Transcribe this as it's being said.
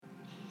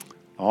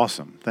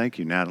Awesome. Thank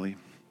you, Natalie.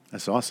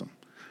 That's awesome.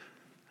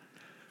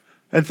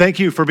 And thank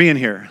you for being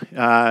here.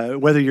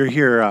 Whether you're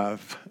here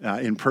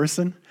in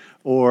person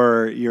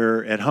or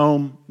you're at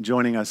home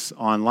joining us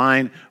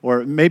online,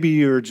 or maybe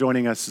you're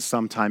joining us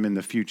sometime in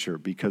the future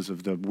because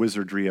of the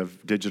wizardry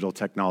of digital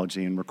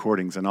technology and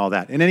recordings and all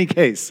that. In any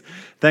case,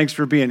 thanks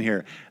for being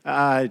here.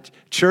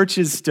 Church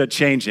is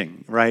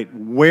changing, right?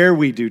 Where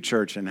we do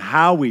church and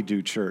how we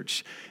do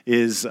church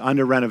is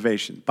under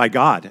renovation by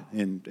God,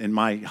 in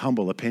my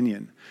humble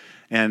opinion.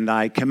 And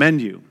I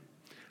commend you,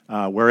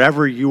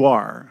 wherever you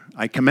are,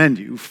 I commend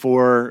you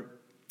for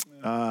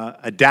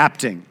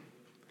adapting,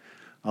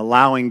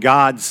 allowing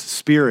God's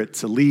Spirit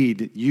to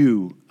lead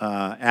you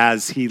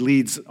as He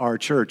leads our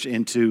church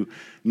into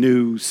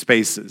new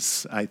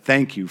spaces. I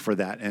thank you for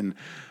that and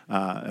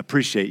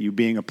appreciate you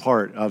being a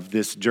part of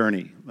this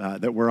journey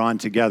that we're on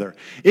together.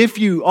 If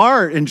you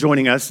are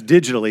joining us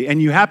digitally and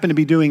you happen to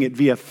be doing it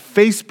via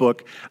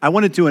Facebook, I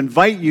wanted to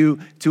invite you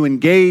to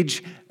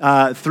engage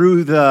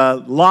through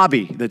the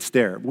lobby that's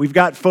there. We've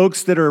got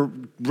folks that are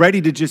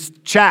ready to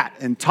just chat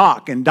and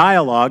talk and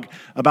dialogue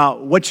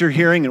about what you're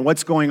hearing and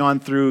what's going on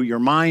through your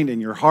mind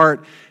and your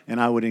heart,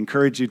 and I would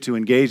encourage you to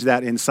engage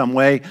that in some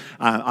way.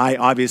 I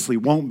obviously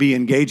won't be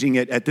engaging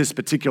it at this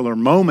particular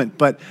moment,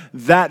 but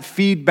that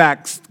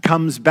feedback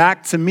comes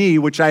back to me,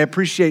 which I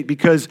appreciate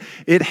because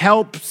it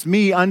helps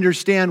me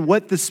understand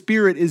what the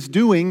Spirit is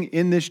doing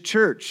in this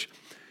church.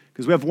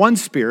 Because we have one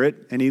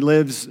Spirit, and He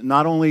lives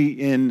not only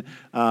in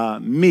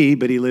me,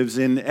 but He lives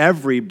in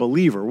every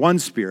believer, one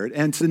Spirit.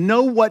 And to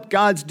know what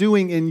God's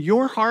doing in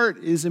your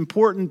heart is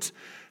important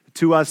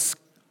to us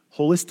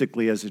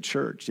holistically as a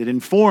church. It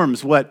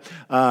informs what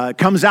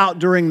comes out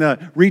during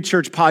the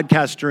ReChurch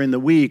podcast during the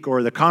week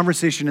or the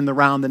conversation in the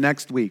round the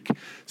next week.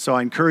 So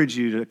I encourage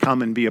you to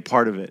come and be a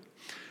part of it.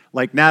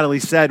 Like Natalie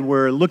said,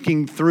 we're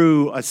looking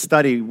through a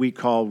study we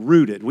call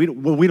Rooted. We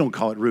don't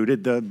call it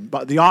Rooted.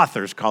 The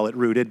authors call it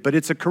Rooted, but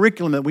it's a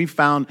curriculum that we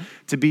found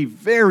to be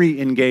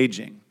very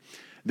engaging.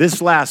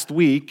 This last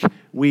week,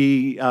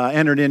 we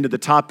entered into the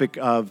topic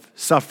of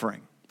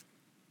suffering.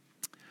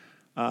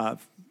 Suffering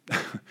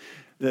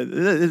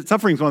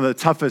is one of the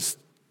toughest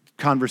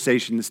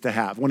conversations to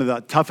have, one of the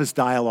toughest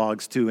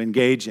dialogues to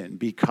engage in,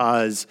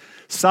 because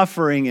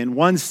suffering, in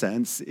one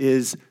sense,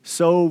 is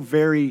so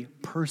very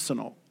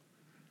personal.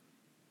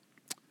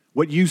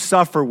 What you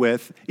suffer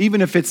with,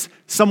 even if it's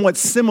somewhat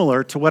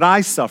similar to what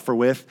I suffer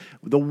with,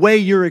 the way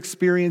you're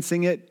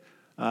experiencing it,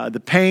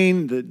 the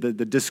pain, the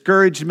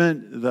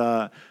discouragement,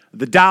 the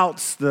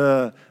doubts,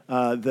 the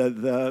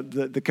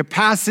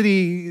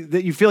capacity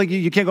that you feel like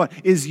you can't go on,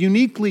 is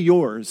uniquely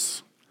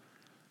yours.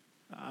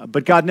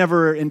 But God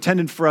never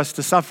intended for us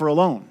to suffer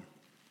alone.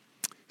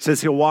 He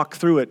says He'll walk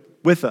through it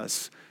with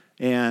us.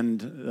 And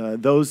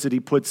those that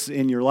He puts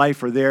in your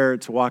life are there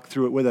to walk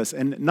through it with us.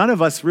 And none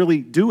of us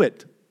really do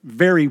it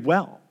very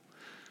well.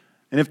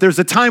 And if there's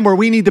a time where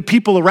we need the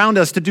people around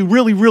us to do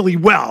really, really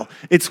well,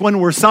 it's when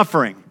we're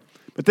suffering.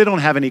 But they don't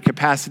have any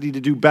capacity to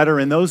do better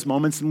in those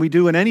moments than we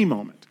do in any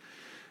moment.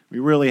 We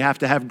really have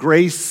to have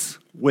grace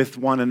with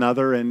one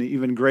another and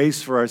even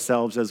grace for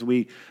ourselves as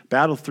we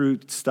battle through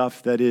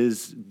stuff that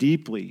is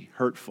deeply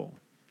hurtful,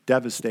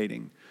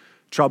 devastating,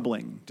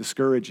 troubling,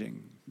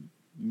 discouraging.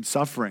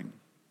 Suffering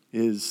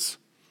is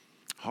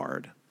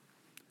hard.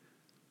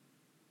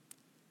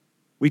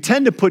 We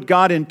tend to put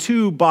God in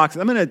two boxes.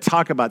 I'm going to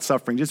talk about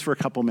suffering just for a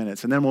couple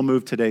minutes, and then we'll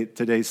move to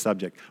today's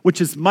subject, which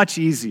is much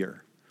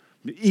easier.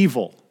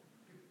 Evil.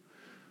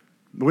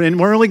 And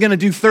we're only going to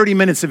do 30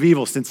 minutes of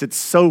evil since it's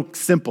so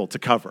simple to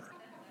cover.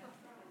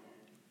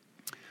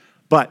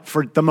 But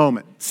for the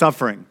moment,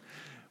 suffering.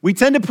 We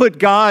tend to put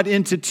God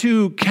into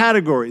two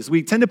categories.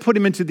 We tend to put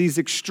Him into these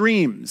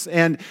extremes.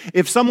 And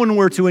if someone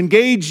were to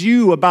engage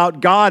you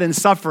about God and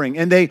suffering,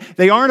 and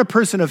they aren't a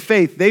person of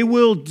faith, they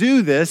will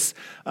do this,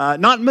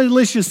 not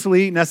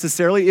maliciously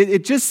necessarily.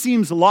 It just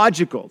seems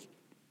logical.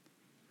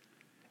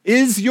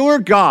 Is your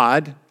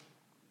God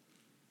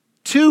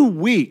too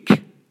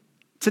weak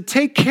to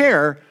take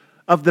care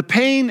of the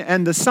pain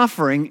and the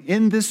suffering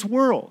in this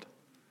world?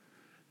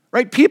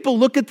 Right? People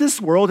look at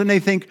this world and they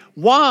think,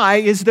 why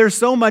is there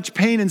so much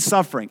pain and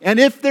suffering? And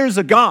if there's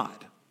a God,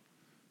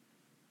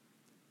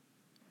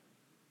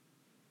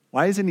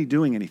 why isn't He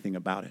doing anything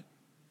about it?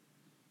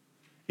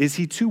 Is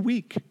He too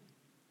weak?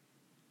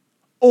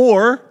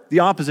 Or, the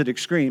opposite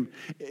extreme,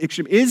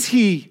 is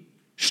He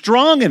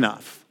strong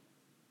enough,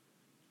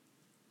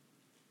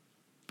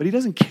 but He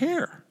doesn't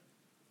care?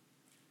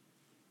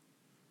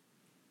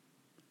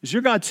 Is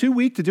your God too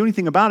weak to do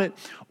anything about it?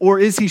 Or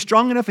is He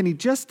strong enough and He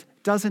just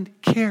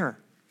doesn't care?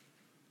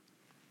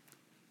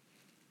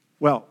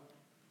 Well,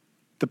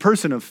 the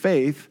person of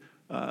faith,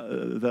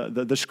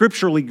 the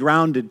scripturally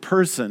grounded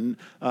person,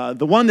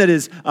 the one that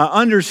has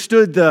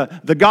understood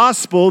the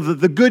gospel,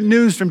 the good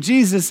news from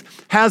Jesus,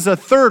 has a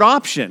third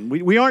option.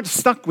 We aren't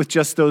stuck with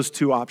just those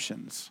two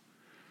options.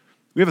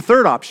 We have a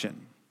third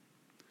option.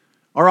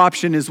 Our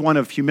option is one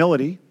of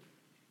humility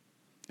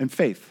and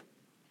faith.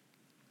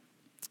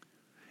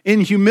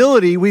 In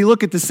humility, we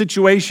look at the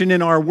situation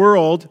in our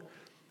world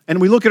and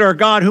we look at our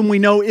God, whom we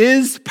know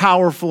is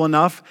powerful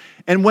enough,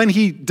 and when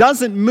he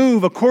doesn't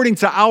move according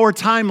to our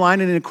timeline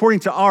and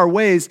according to our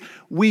ways,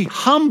 we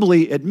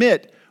humbly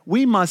admit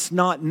we must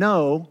not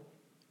know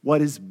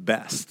what is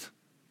best.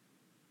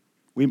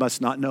 We must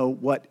not know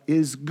what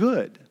is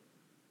good.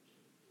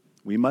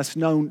 We must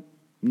know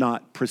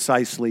not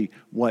precisely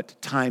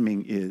what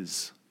timing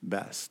is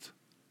best.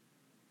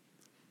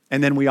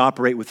 And then we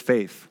operate with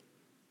faith.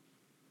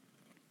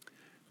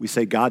 We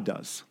say God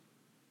does.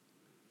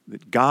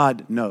 That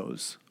God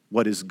knows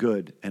what is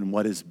good and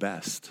what is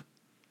best.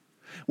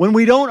 When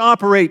we don't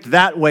operate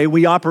that way,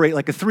 we operate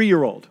like a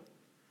 3-year-old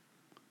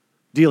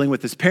dealing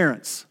with his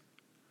parents,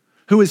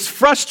 who is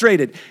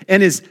frustrated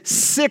and is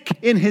sick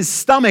in his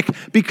stomach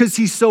because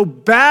he so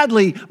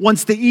badly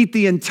wants to eat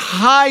the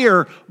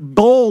entire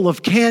bowl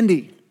of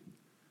candy.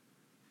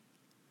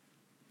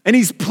 And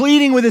he's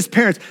pleading with his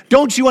parents,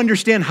 don't you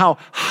understand how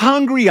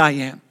hungry I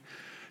am?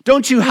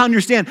 Don't you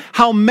understand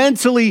how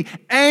mentally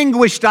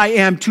anguished I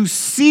am to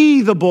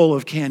see the bowl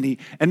of candy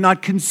and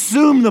not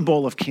consume the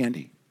bowl of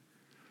candy?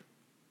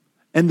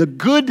 And the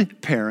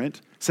good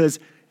parent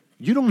says,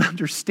 you don't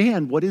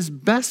understand what is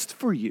best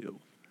for you.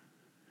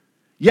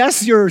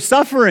 Yes, you're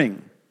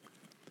suffering,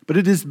 but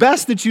it is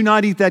best that you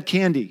not eat that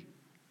candy.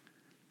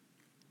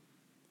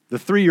 The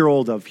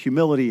 3-year-old of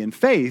humility and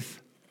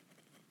faith,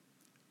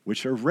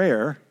 which are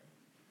rare,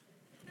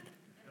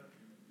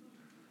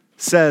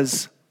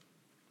 says,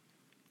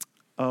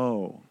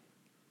 oh,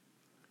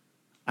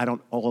 I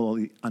don't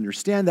all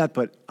understand that,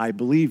 but I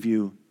believe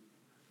you.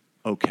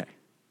 Okay.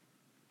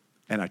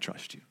 And I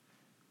trust you.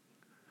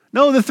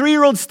 No, the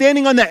 3-year-old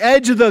standing on the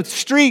edge of the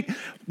street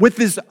with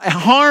his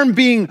arm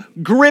being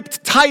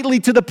gripped tightly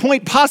to the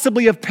point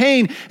possibly of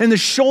pain and the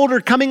shoulder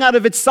coming out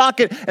of its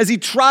socket as he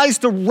tries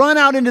to run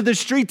out into the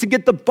street to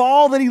get the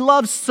ball that he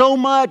loves so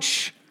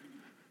much.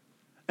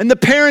 And the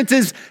parent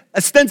is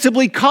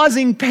ostensibly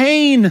causing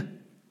pain.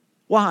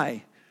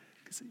 Why?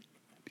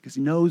 Because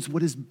he knows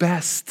what is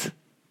best.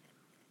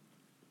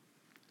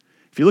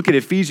 If you look at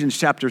Ephesians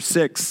chapter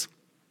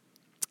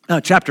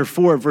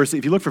 4, verse,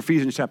 if you look for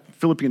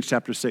Philippians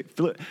chapter 6,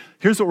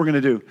 here's what we're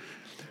going to do.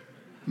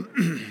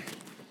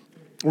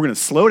 We're going to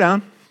slow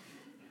down,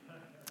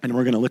 and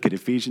we're going to look at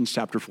Ephesians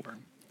chapter 4,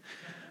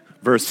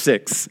 verse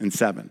 6 and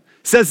 7.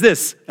 It says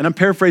this, and I'm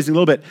paraphrasing a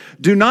little bit.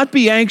 Do not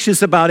be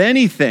anxious about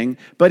anything,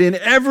 but in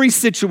every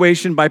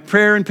situation, by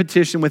prayer and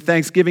petition with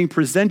thanksgiving,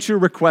 present your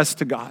requests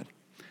to God.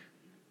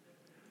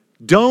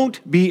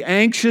 Don't be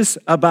anxious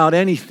about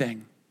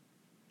anything.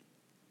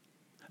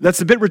 That's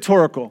a bit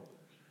rhetorical.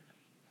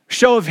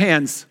 Show of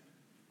hands.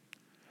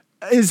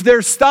 Is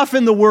there stuff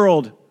in the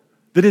world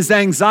that is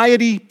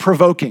anxiety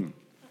provoking?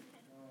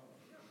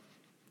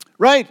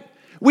 Right?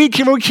 We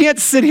can't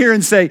sit here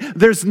and say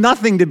there's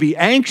nothing to be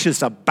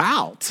anxious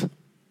about.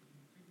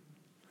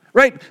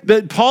 Right?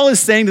 Paul is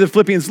saying to the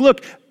Philippians,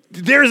 look,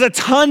 there's a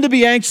ton to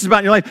be anxious about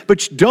in your life,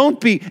 but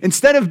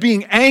instead of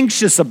being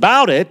anxious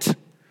about it,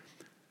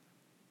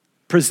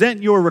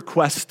 present your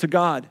requests to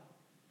God.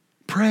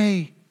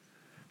 Pray.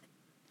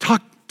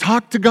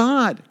 Talk to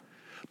God.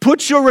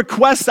 Put your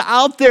requests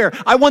out there.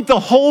 I want the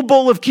whole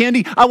bowl of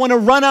candy. I want to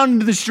run out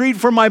into the street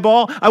for my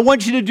ball. I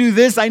want you to do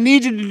this. I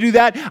need you to do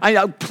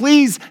that.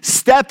 Please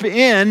step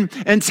in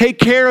and take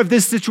care of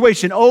this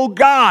situation. Oh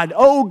God,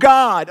 oh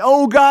God,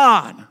 oh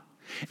God.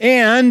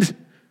 And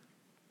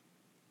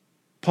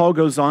Paul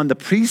goes on, the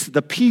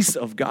peace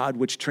of God,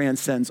 which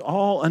transcends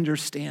all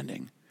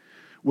understanding,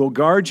 will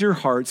guard your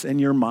hearts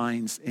and your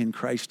minds in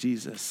Christ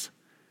Jesus.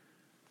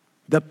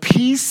 The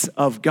peace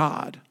of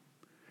God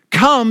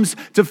comes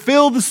to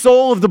fill the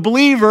soul of the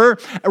believer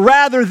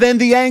rather than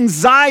the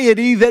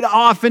anxiety that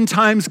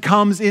oftentimes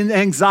comes in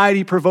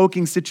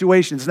anxiety-provoking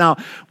situations. Now,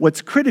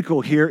 what's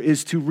critical here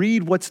is to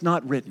read what's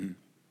not written.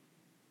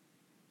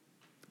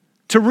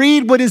 To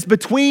read what is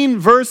between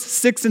verse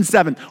 6 and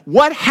 7.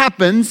 What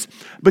happens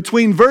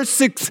between verse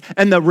 6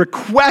 and the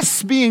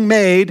requests being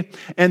made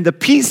and the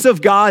peace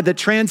of God that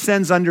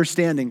transcends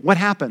understanding? What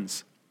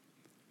happens?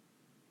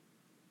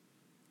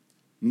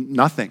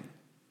 Nothing.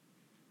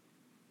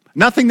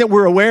 Nothing that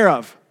we're aware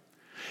of.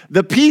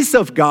 The peace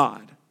of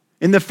God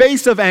in the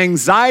face of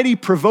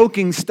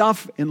anxiety-provoking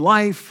stuff in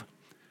life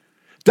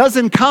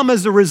doesn't come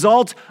as a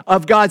result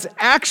of God's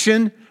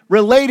action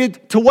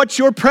related to what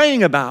you're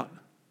praying about.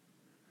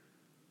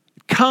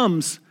 It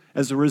comes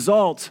as a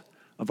result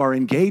of our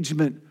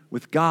engagement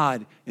with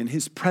God and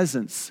His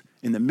presence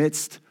in the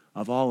midst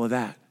of all of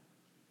that.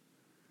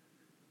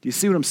 Do you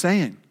see what I'm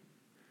saying?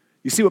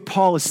 You see what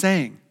Paul is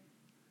saying?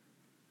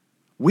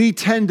 We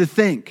tend to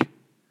think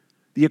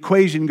the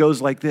equation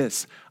goes like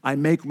this. I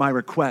make my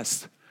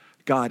request.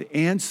 God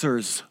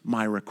answers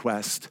my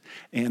request,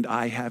 and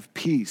I have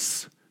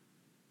peace.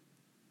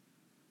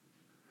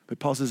 But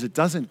Paul says it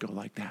doesn't go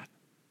like that.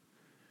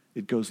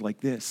 It goes like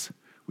this.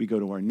 We go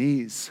to our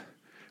knees.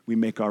 We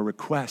make our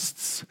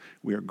requests.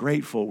 We are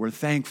grateful. We're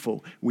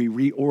thankful. We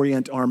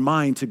reorient our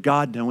mind to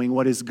God knowing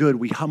what is good.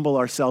 We humble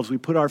ourselves. We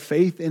put our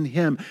faith in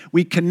Him.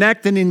 We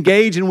connect and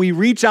engage, and we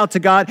reach out to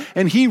God,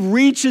 and He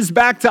reaches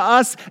back to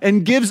us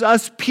and gives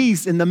us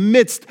peace in the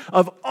midst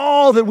of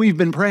all that we've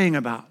been praying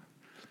about.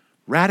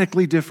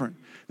 Radically different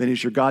than,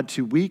 is your God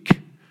too weak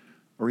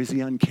or is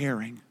He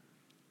uncaring?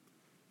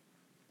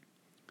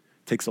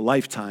 It takes a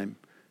lifetime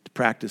to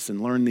practice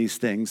and learn these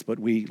things, but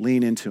we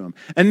lean into them.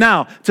 And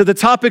now, to the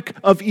topic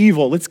of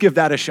evil. Let's give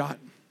that a shot.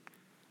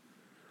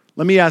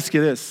 Let me ask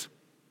you this.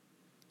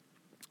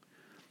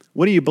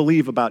 What do you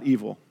believe about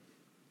evil?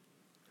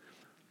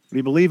 What do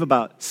you believe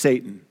about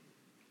Satan?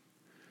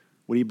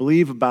 What do you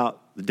believe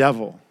about the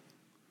devil,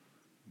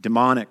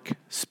 demonic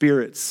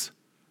spirits,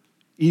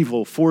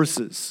 evil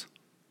forces,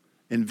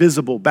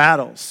 invisible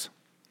battles?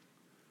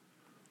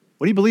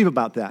 What do you believe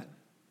about that?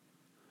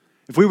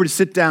 If we were to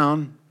sit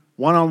down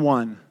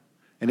one-on-one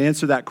and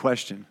answer that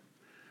question,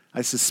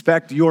 I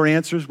suspect your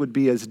answers would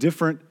be as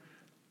different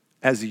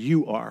as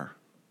you are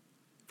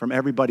from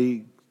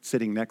everybody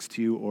sitting next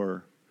to you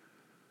or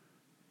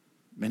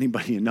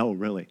anybody you know,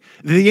 really.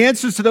 The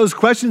answers to those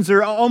questions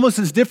are almost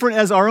as different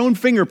as our own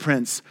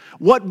fingerprints.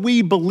 What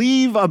we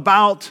believe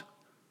about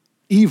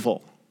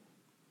evil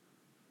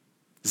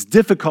is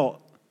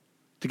difficult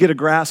to get a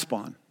grasp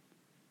on.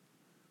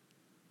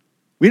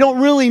 We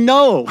don't really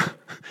know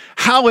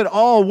how it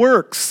all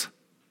works.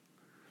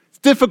 It's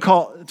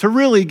difficult to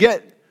really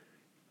get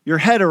your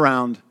head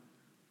around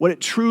what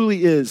it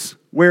truly is,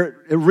 where it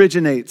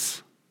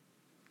originates,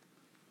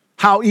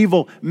 how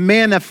evil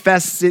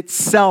manifests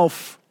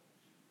itself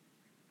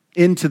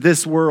into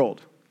this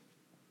world,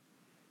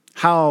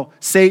 how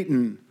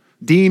Satan,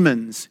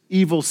 demons,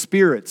 evil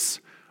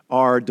spirits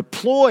are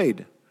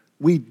deployed.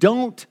 We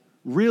don't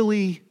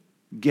really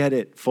get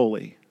it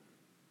fully.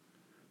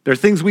 There are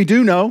things we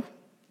do know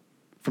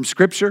from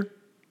Scripture,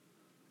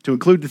 to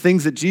include the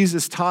things that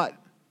Jesus taught.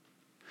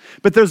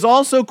 But there's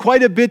also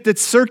quite a bit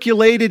that's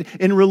circulated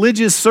in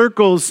religious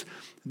circles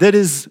that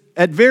is,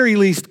 at very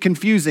least,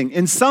 confusing.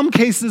 In some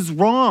cases,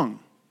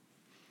 wrong.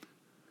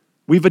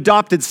 We've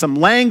adopted some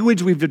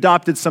language, we've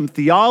adopted some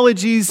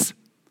theologies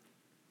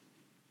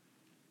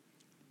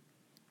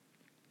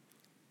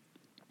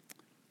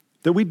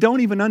that we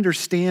don't even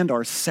understand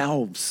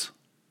ourselves.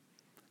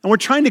 And we're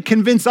trying to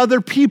convince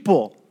other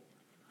people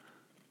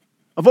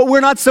of what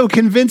we're not so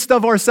convinced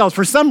of ourselves.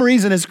 For some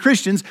reason, as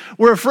Christians,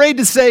 we're afraid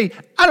to say,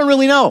 I don't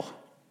really know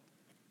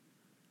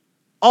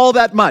all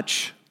that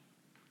much.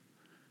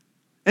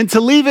 And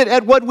to leave it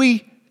at what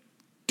we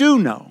do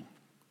know,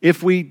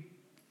 if we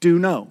do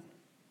know.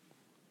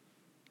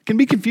 It can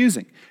be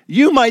confusing.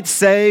 You might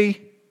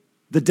say,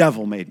 the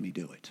devil made me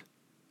do it.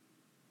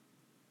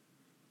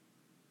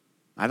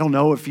 I don't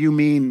know if you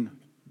mean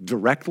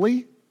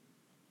directly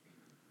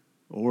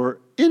or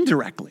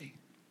indirectly.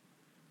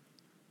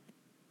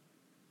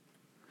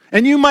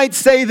 And you might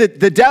say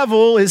that the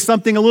devil is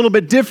something a little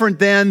bit different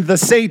than the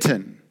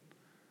Satan.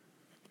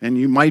 And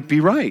you might be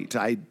right.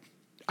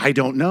 I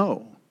don't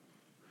know.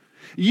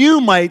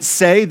 You might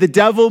say the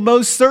devil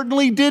most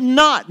certainly did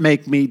not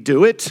make me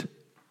do it,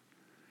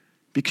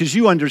 because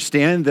you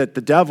understand that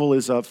the devil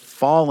is a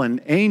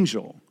fallen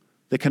angel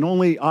that can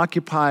only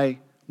occupy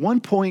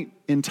one point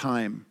in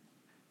time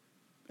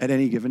at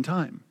any given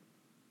time.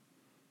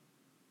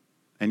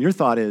 And your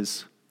thought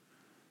is,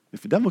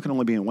 if the devil can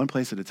only be in one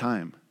place at a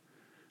time,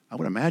 I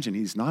would imagine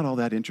he's not all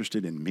that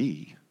interested in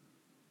me.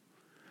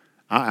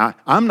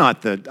 I'm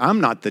not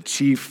the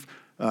chief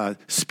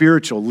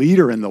spiritual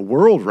leader in the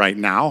world right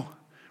now,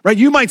 right?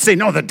 You might say,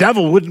 no, the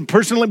devil would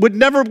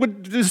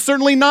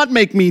certainly not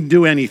make me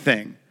do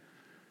anything.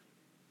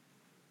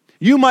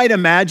 You might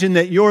imagine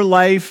that your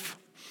life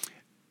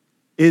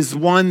is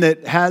one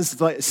that has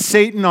like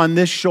Satan on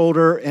this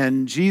shoulder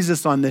and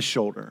Jesus on this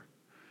shoulder,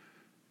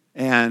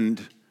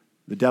 and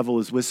the devil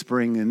is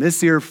whispering in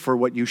this ear for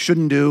what you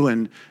shouldn't do,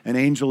 and an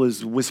angel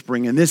is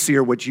whispering in this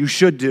ear what you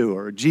should do,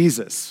 or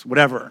Jesus,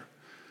 whatever.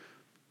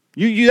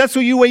 That's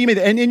what you made.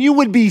 And you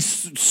would be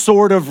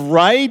sort of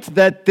right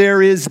that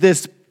there is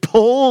this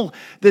pull,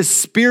 this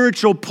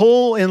spiritual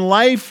pull in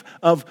life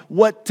of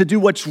what to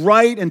do what's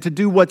right and to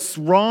do what's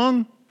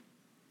wrong.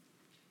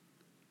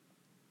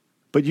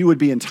 But you would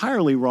be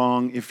entirely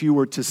wrong if you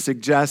were to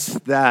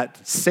suggest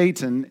that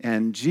Satan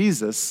and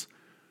Jesus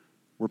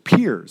were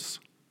peers,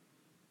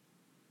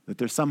 that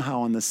they're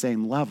somehow on the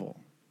same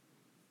level.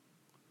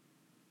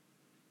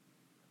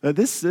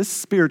 This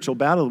spiritual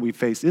battle we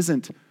face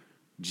isn't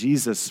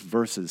Jesus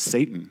versus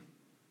Satan.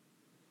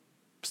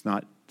 It's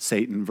not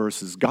Satan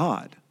versus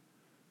God.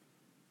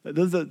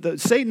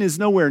 Satan is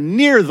nowhere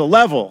near the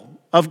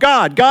level of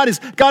God. God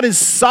is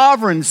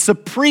sovereign,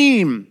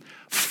 supreme,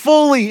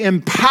 fully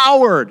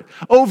empowered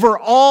over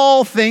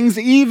all things,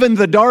 even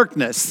the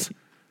darkness.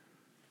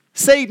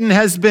 Satan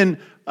has been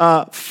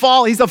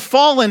he's a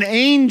fallen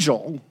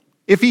angel.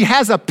 If he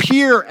has a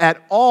peer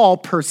at all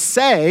per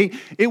se,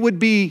 it would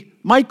be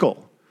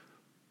Michael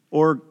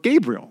or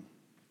Gabriel,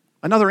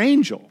 another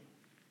angel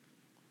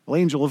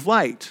of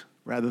light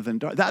rather than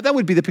dark. That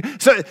would be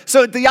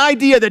so the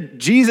idea that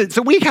Jesus,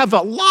 so we have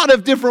a lot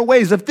of different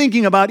ways of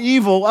thinking about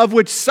evil, of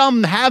which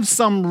some have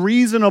some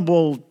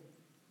reasonableness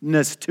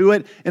to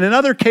it, and in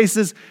other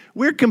cases,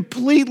 we're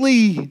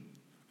completely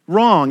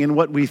wrong in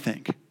what we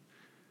think.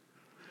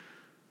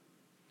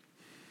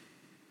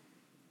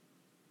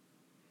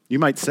 You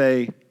might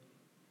say,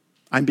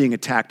 I'm being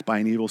attacked by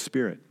an evil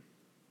spirit.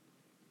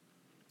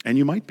 And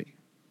you might be.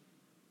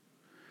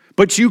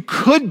 But you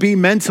could be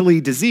mentally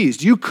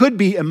diseased. You could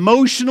be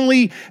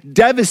emotionally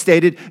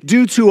devastated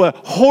due to a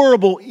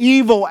horrible,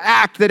 evil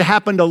act that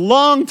happened a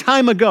long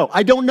time ago.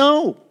 I don't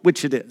know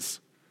which it is.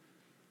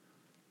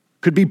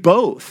 Could be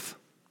both.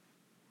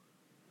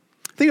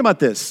 Think about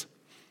this.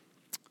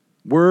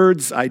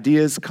 Words,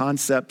 ideas,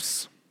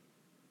 concepts,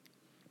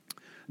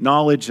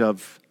 knowledge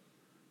of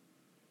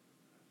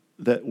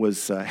that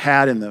was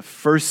had in the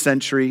first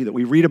century that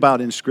we read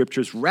about in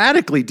Scripture is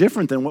radically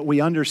different than what we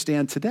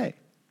understand today.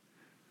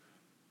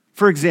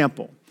 For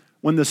example,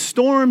 when the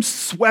storm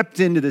swept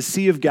into the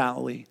Sea of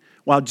Galilee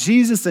while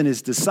Jesus and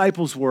his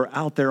disciples were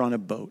out there on a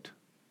boat,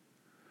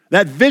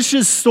 that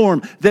vicious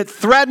storm that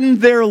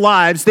threatened their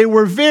lives, they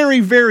were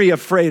very, very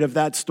afraid of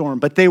that storm,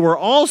 but they were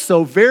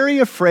also very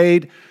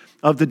afraid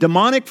of the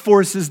demonic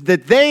forces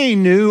that they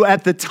knew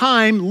at the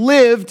time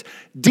lived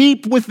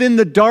deep within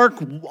the dark,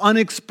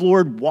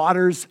 unexplored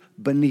waters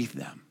beneath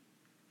them.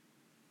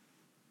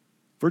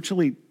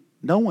 Virtually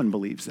no one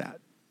believes that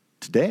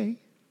today.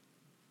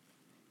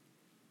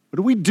 What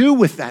do we do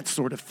with that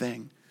sort of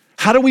thing?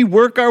 How do we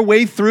work our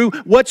way through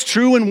what's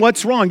true and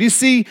what's wrong? Do you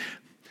see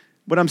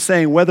what I'm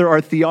saying? Whether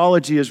our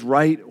theology is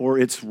right or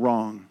it's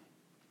wrong,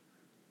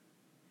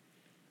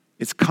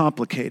 it's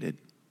complicated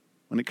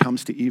when it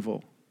comes to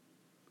evil.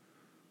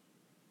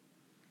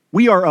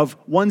 We are of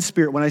one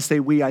spirit. When I say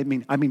we, I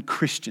mean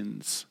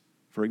Christians,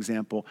 for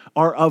example,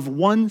 are of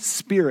one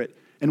spirit,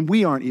 and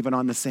we aren't even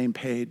on the same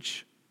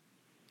page.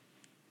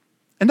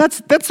 And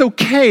that's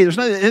okay. There's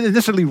nothing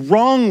necessarily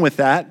wrong with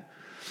that,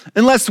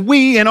 unless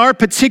we, in our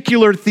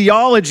particular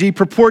theology,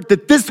 purport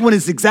that this one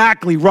is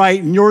exactly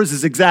right and yours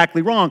is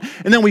exactly wrong.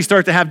 And then we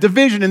start to have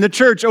division in the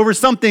church over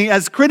something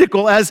as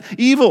critical as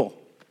evil.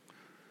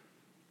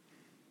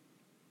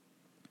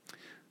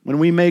 When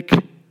we make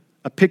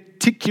a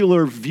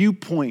particular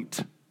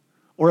viewpoint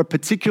or a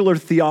particular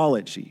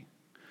theology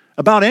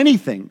about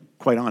anything,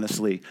 quite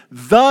honestly,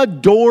 the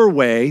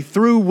doorway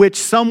through which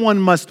someone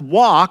must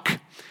walk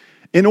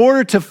in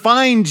order to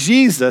find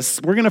Jesus,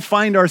 we're going to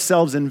find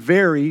ourselves in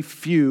very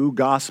few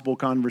gospel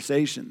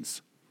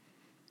conversations.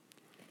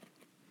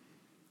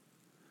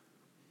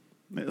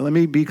 Let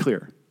me be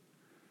clear.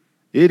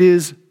 It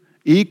is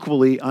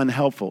equally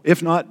unhelpful,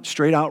 if not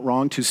straight out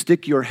wrong, to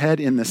stick your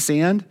head in the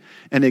sand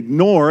and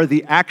ignore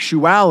the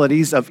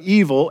actualities of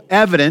evil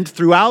evident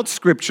throughout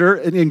Scripture,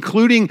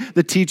 including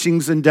the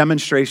teachings and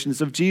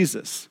demonstrations of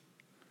Jesus.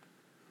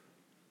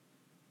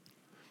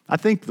 I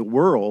think the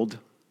world,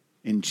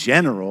 in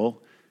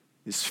general,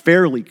 is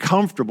fairly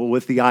comfortable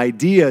with the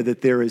idea that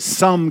there is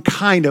some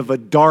kind of a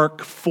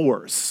dark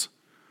force.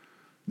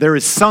 There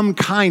is some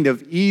kind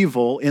of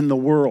evil in the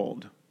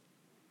world.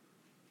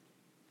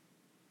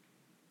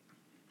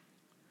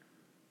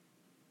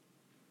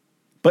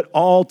 But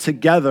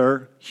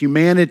altogether,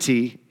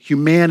 humanity,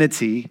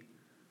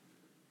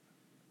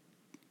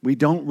 we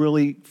don't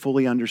really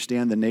fully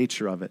understand the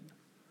nature of it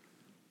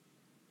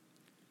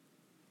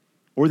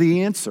or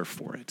the answer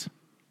for it.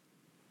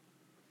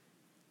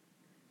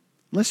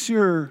 Unless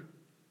you're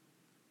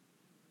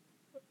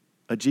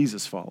a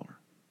Jesus follower.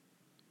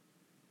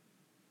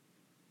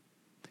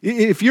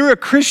 If you're a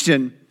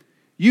Christian,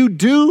 you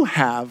do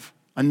have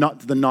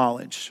the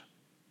knowledge.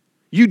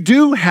 You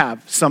do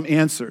have some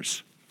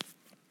answers.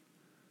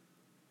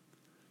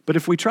 But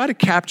if we try to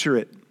capture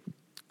it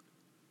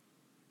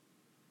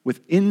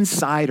with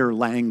insider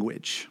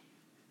language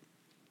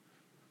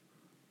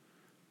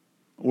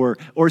or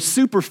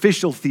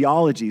superficial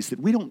theologies that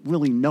we don't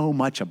really know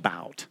much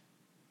about,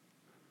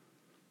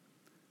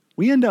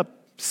 we end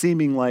up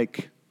seeming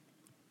like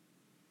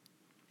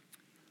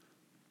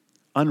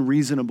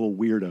unreasonable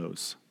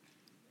weirdos.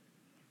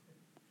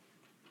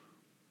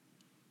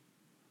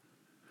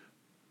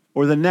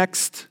 Or the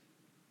next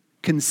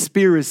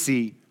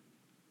conspiracy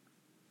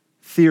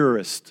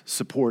theorist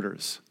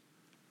supporters.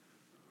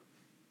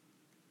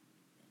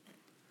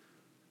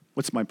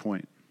 What's my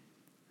point?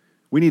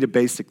 We need a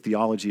basic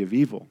theology of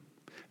evil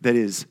that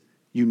is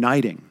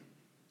uniting,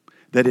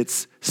 that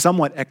it's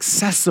somewhat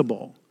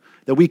accessible,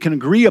 that we can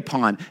agree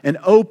upon and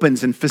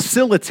opens and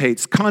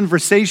facilitates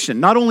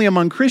conversation, not only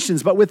among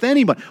Christians, but with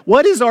anyone.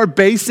 What is our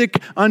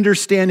basic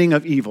understanding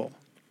of evil?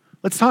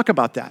 Let's talk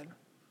about that.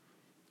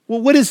 Well,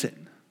 what is it?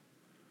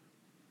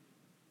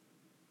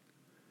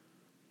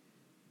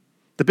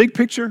 The big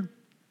picture,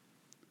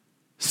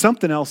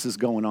 something else is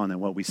going on than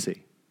what we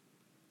see.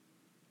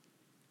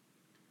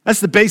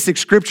 That's the basic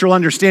scriptural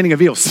understanding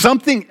of evil.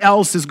 Something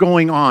else is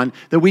going on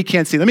that we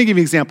can't see. Let me give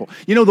you an example.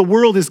 You know, the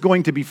world is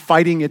going to be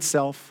fighting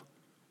itself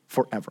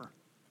forever.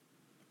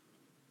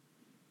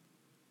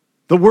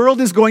 The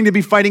world is going to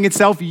be fighting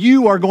itself.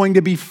 You are going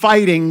to be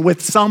fighting with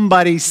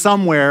somebody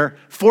somewhere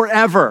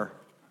forever.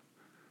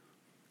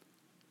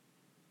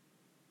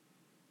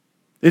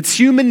 It's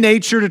human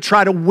nature to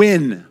try to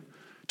win,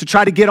 to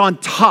try to get on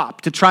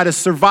top, to try to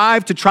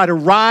survive, to try to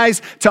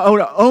rise, to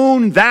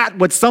own that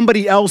what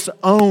somebody else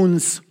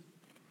owns.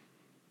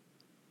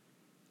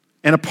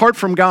 And apart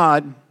from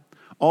God,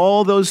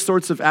 all those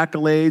sorts of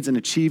accolades and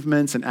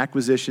achievements and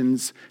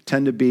acquisitions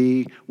tend to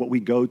be what we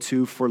go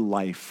to for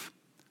life,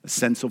 a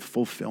sense of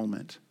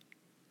fulfillment.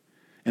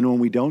 And when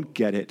we don't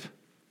get it,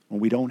 when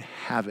we don't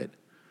have it,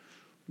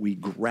 we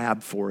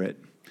grab for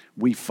it,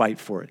 we fight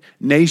for it.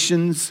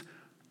 Nations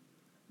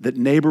that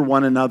neighbor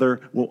one another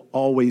will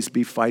always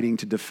be fighting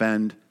to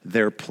defend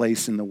their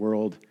place in the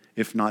world,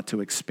 if not to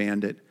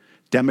expand it.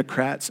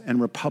 Democrats and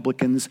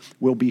Republicans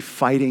will be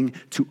fighting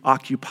to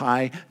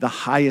occupy the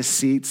highest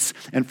seats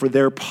and for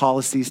their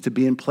policies to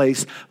be in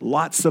place.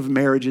 Lots of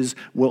marriages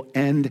will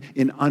end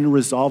in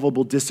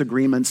unresolvable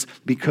disagreements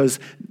because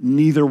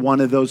neither one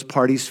of those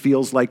parties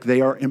feels like they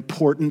are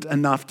important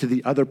enough to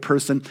the other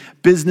person.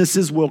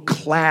 Businesses will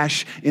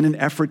clash in an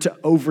effort to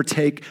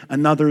overtake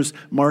another's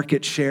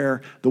market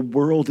share. The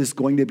world is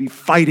going to be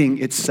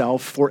fighting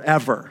itself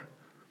forever.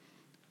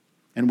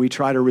 And we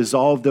try to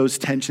resolve those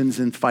tensions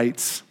and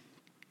fights,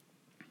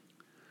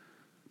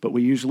 but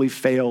we usually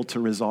fail to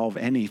resolve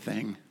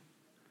anything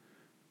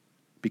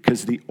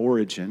because the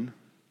origin,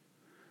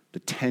 the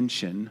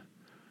tension,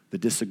 the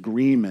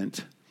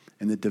disagreement,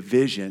 and the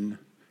division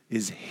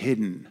is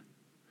hidden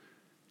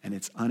and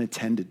it's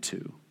unattended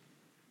to.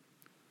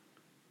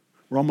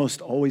 We're almost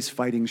always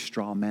fighting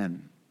straw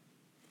men.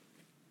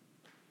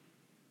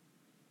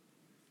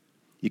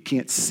 You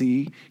can't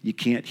see, you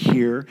can't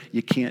hear,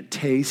 you can't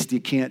taste,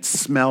 you can't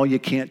smell, you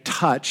can't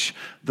touch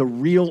the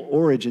real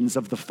origins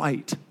of the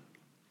fight.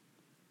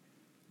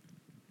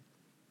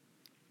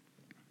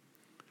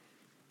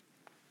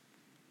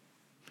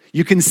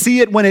 You can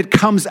see it when it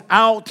comes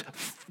out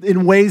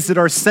in ways that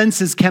our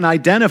senses can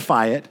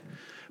identify it,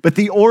 but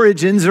the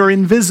origins are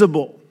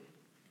invisible.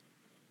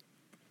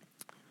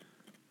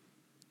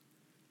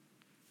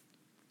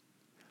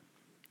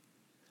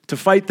 To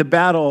fight the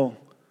battle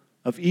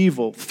of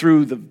evil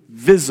through the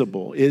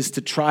visible is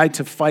to try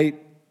to fight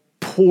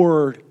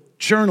poor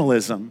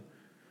journalism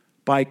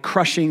by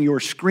crushing your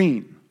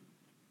screen,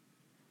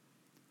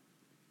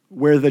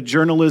 where the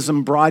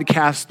journalism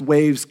broadcast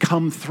waves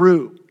come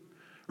through.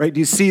 Right? Do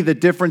you see the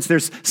difference?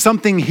 There's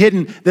something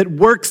hidden that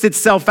works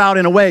itself out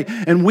in a way,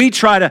 and we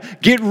try to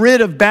get rid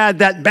of that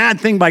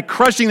bad thing by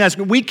crushing that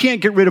screen. We can't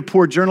get rid of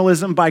poor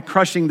journalism by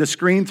crushing the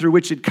screen through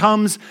which it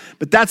comes,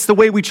 but that's the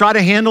way we try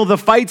to handle the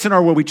fights in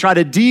our world. We try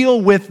to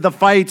deal with the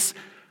fights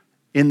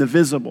in the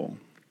visible,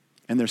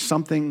 and there's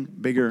something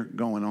bigger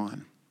going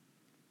on.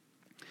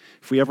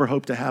 If we ever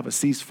hope to have a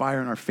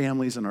ceasefire in our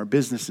families and our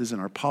businesses and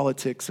our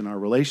politics and our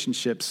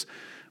relationships,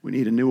 we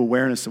need a new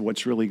awareness of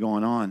what's really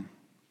going on,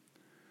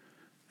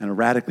 and a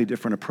radically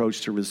different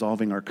approach to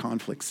resolving our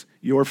conflicts.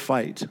 Your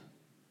fight,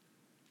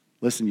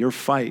 listen, your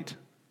fight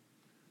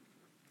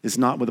is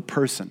not with a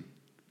person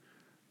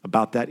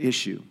about that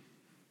issue.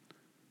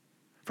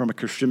 From a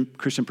Christian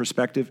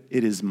perspective,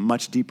 it is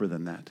much deeper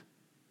than that.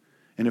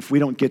 And if we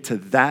don't get to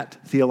that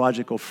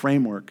theological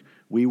framework,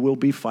 we will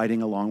be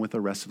fighting along with the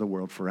rest of the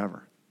world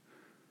forever.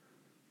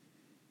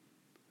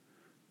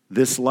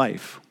 This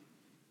life,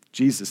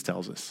 Jesus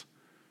tells us,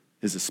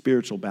 is a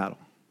spiritual battle.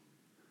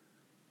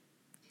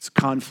 It's a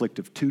conflict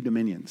of two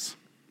dominions.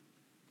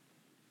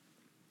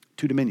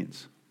 Two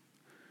dominions.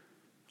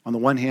 On the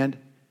one hand,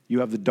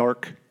 you have the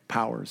dark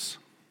powers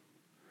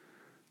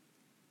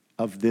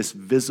of this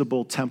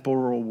visible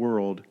temporal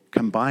world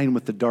combined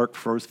with the dark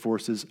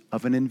forces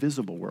of an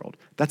invisible world.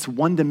 That's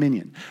one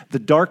dominion. The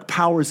dark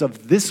powers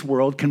of this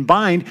world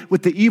combined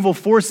with the evil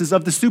forces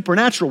of the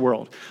supernatural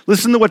world.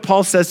 Listen to what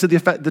Paul says to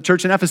the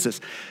church in Ephesus.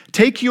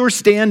 Take your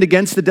stand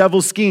against the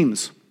devil's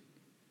schemes.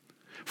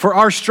 For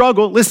our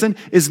struggle, listen,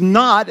 is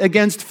not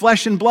against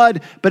flesh and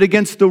blood, but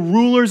against the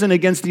rulers and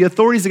against the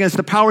authorities, against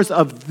the powers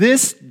of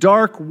this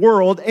dark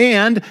world,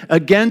 and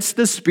against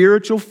the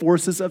spiritual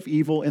forces of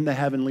evil in the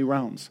heavenly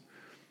realms.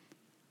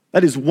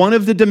 That is one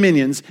of the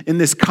dominions in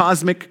this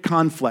cosmic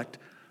conflict,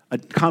 a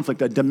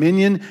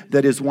dominion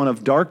that is one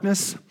of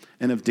darkness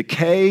and of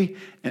decay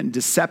and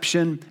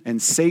deception,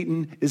 and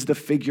Satan is the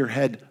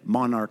figurehead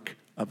monarch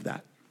of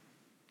that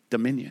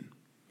dominion.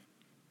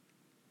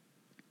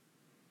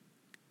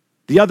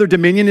 The other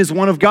dominion is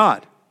one of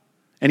God,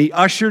 and he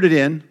ushered it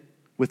in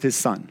with his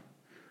son.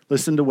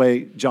 Listen to the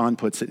way John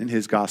puts it in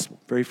his gospel,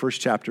 very first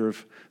chapter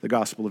of the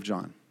Gospel of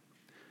John.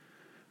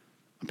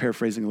 I'm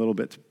paraphrasing a little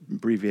bit,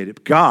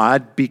 abbreviated.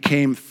 God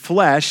became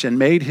flesh and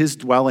made his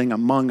dwelling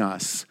among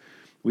us.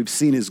 We've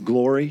seen his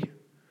glory,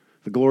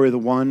 the glory of the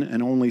one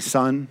and only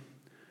Son,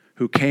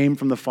 who came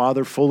from the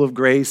Father, full of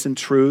grace and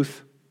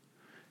truth.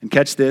 And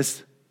catch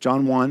this,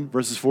 John 1,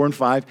 verses 4 and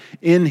 5.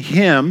 In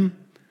him,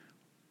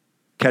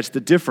 catch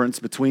the difference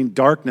between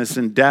darkness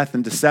and death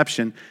and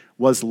deception,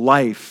 was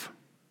life.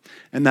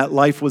 And that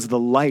life was the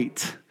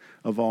light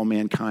of all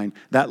mankind.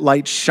 That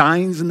light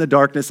shines in the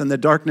darkness, and the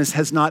darkness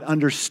has not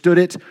understood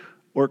it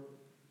or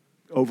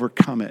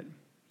overcome it.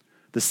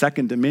 The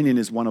second dominion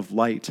is one of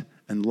light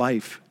and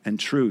life and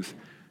truth.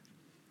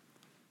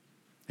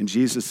 And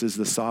Jesus is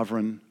the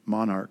sovereign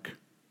monarch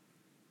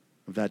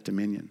of that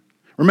dominion.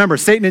 Remember,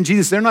 Satan and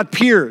Jesus, they're not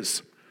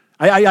peers.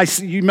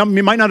 You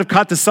might not have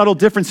caught the subtle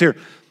difference here.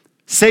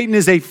 Satan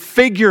is a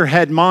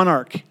figurehead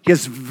monarch. He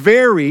has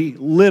very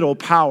little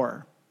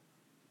power.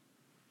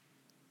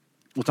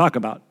 We'll talk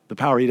about the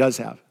power he does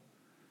have.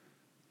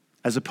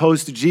 As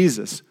opposed to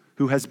Jesus,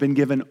 who has been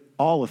given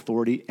all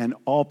authority and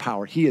all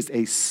power. He is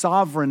a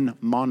sovereign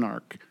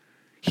monarch.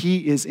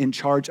 He is in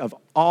charge of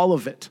all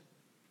of it.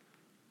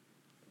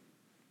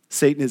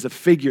 Satan is a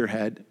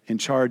figurehead in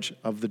charge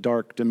of the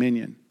dark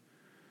dominion.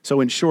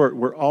 So in short,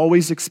 we're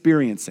always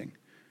experiencing,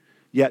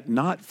 yet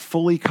not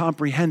fully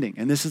comprehending.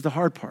 And this is the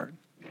hard part.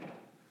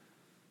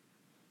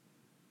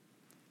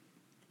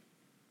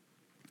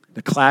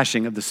 The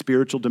clashing of the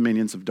spiritual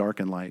dominions of dark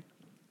and light.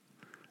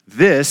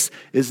 This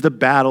is the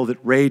battle that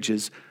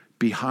rages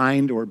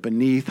behind or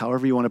beneath,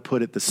 however you want to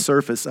put it, the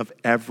surface of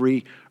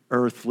every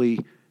earthly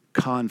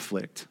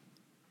conflict.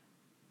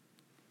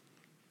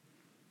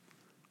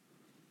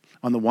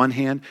 On the one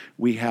hand,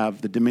 we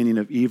have the dominion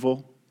of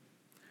evil,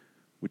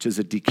 which is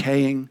a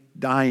decaying,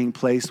 dying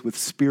place with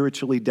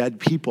spiritually dead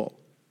people,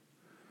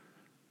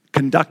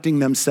 conducting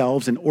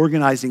themselves and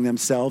organizing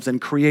themselves and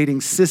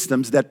creating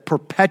systems that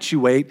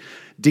perpetuate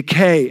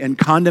decay and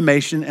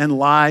condemnation and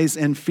lies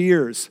and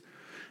fears.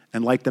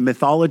 And like the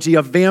mythology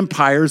of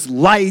vampires,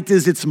 light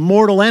is its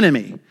mortal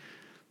enemy.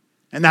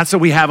 And that's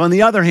what we have on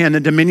the other hand, the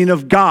dominion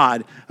of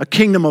God, a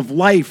kingdom of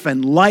life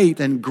and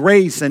light and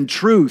grace and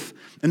truth.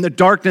 And the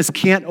darkness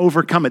can't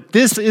overcome it.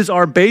 This is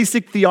our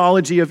basic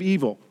theology of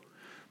evil.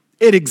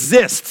 It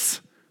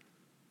exists.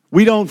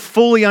 We don't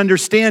fully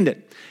understand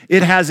it.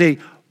 It has a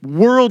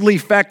worldly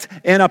effect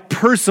and a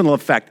personal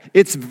effect.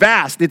 It's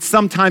vast. It's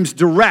sometimes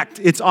direct.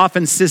 It's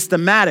often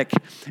systematic.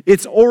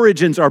 Its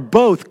origins are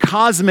both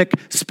cosmic,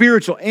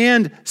 spiritual,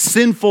 and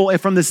sinful,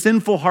 from the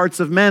sinful hearts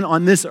of men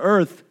on this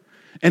earth.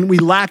 And we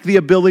lack the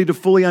ability to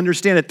fully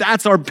understand it.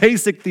 That's our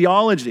basic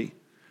theology.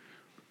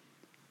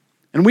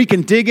 And we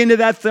can dig into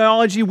that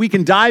theology. We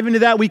can dive into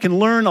that. We can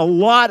learn a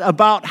lot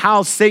about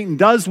how Satan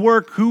does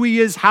work, who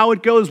he is, how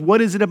it goes, what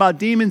is it about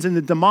demons and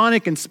the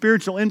demonic and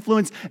spiritual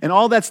influence. And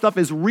all that stuff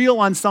is real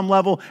on some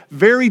level,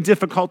 very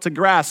difficult to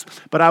grasp.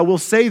 But I will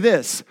say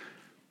this,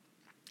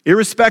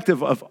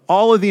 irrespective of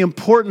all of the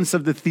importance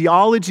of the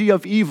theology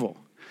of evil,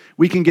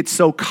 we can get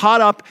so caught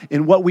up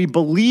in what we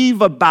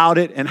believe about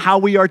it and how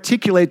we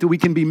articulate that we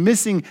can be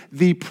missing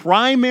the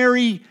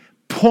primary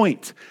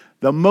point,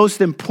 the most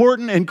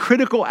important and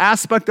critical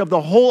aspect of the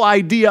whole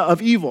idea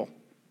of evil.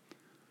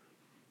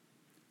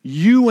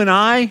 You and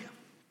I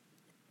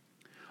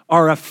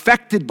are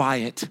affected by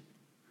it.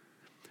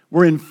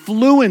 We're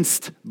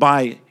influenced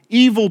by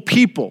evil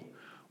people,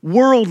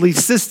 worldly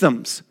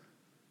systems,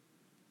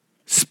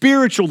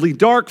 spiritually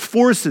dark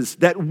forces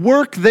that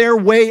work their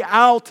way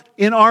out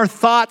in our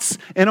thoughts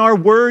and our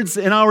words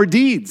and our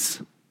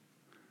deeds.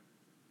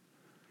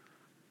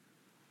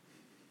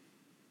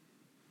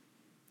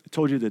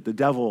 Told you that the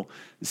devil,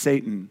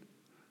 Satan,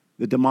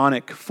 the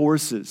demonic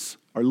forces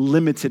are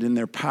limited in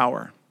their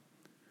power.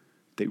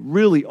 They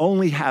really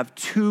only have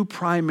two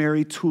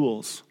primary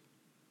tools.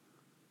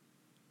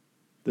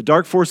 The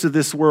dark forces of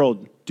this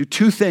world do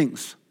two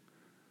things.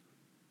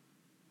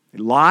 They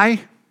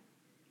lie,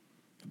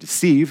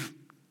 deceive.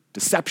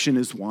 Deception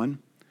is one.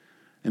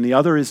 And the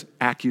other is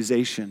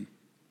accusation.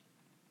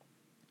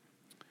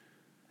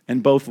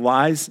 And both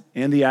lies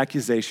and the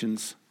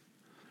accusations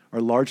are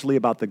largely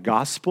about the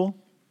gospel,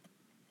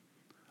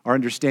 our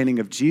understanding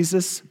of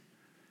Jesus,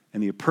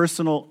 and the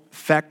personal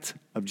effect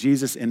of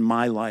Jesus in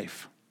my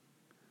life.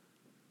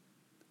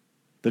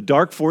 The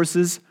dark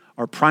forces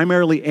are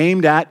primarily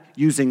aimed at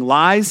using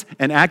lies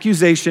and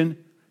accusation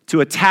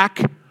to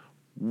attack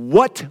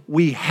what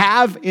we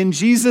have in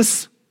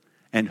Jesus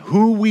and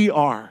who we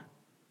are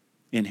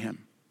in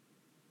him.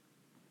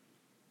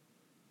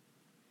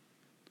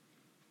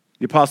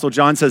 The Apostle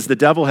John says the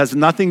devil has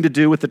nothing to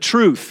do with the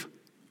truth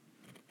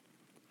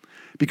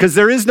because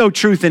there is no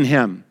truth in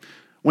him.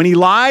 When he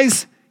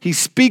lies, he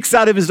speaks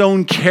out of his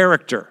own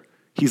character.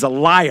 He's a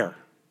liar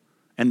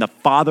and the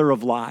father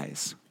of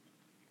lies.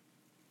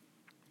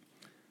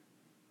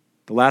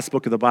 The last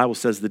book of the Bible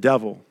says the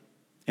devil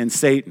and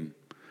Satan,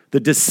 the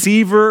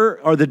deceiver,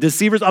 are the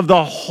deceivers of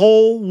the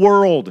whole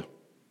world.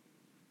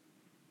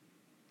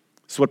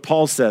 That's what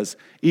Paul says.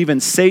 Even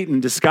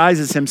Satan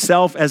disguises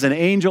himself as an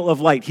angel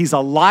of light. He's a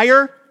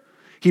liar.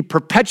 He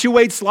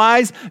perpetuates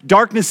lies.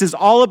 Darkness is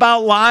all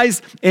about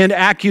lies and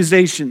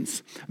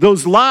accusations.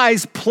 Those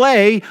lies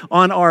play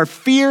on our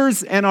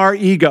fears and our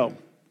ego.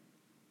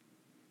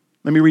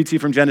 Let me read to you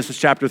from Genesis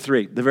chapter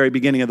 3, the very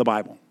beginning of the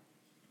Bible.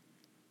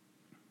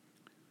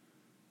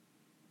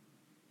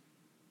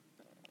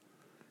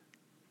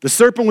 The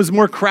serpent was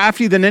more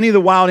crafty than any of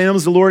the wild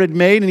animals the Lord had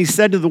made, and he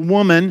said to the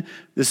woman,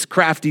 this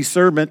crafty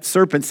serpent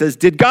says,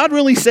 "Did God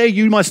really say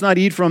you must not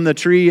eat from the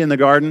tree in the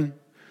garden?"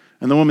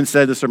 And the woman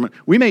said to the serpent,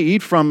 we may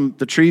eat from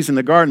the trees in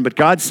the garden, but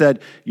God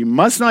said, you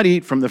must not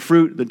eat from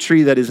the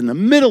tree that is in the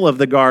middle of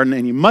the garden,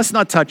 and you must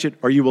not touch it,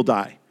 or you will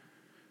die.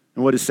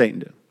 And what does Satan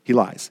do? He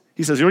lies.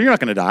 He says, well, you're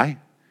not going to die.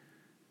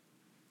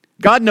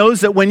 God knows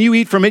that when you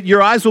eat from it,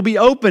 your eyes will be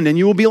opened, and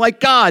you will be like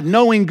God,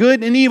 knowing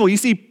good and evil. You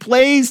see,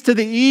 plays to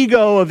the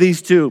ego of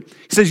these two.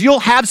 He says,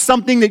 you'll have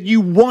something that you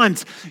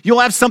want.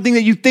 You'll have something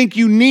that you think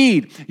you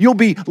need. You'll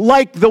be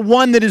like the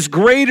one that is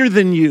greater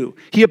than you.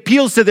 He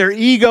appeals to their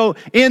ego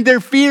and their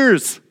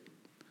fears.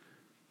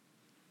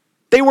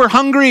 They were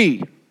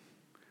hungry.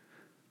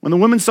 When the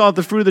woman saw that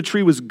the fruit of the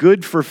tree was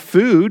good for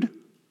food,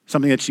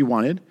 something that she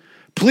wanted,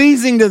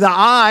 pleasing to the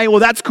eye, well,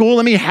 that's cool.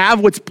 Let me have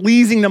what's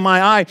pleasing to my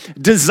eye.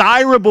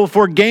 Desirable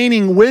for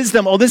gaining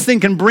wisdom. Oh, this thing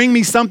can bring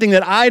me something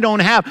that I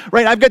don't have,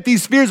 right? I've got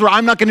these fears where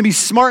I'm not going to be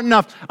smart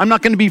enough. I'm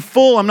not going to be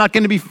full. I'm not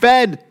going to be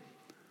fed.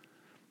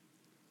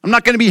 I'm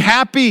not going to be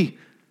happy.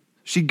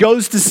 She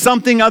goes to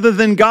something other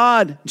than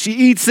God. She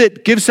eats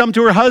it, gives some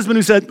to her husband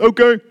who said,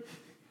 okay,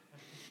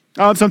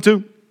 I'll have some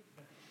too.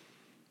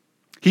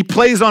 He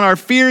plays on our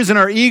fears and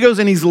our egos,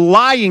 and he's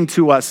lying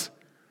to us.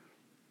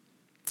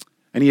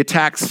 And he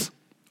attacks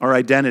our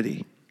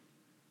identity.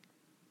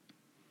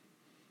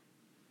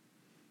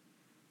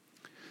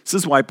 This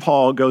is why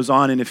Paul goes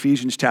on in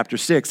Ephesians chapter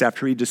 6,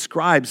 after he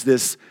describes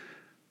this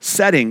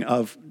setting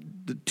of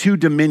the two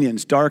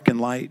dominions, dark and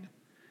light.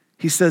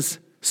 He says,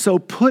 so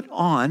put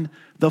on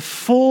the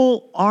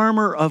full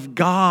armor of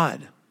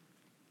God,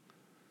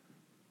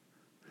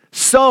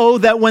 so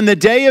that when the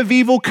day of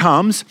evil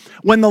comes,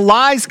 when the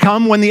lies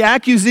come, when the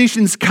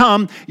accusations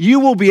come, you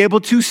will be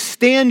able to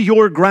stand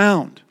your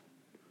ground.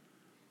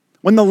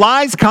 When the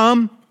lies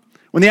come,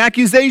 when the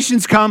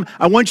accusations come,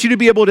 I want you to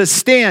be able to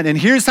stand. And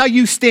here's how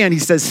you stand. He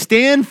says,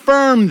 stand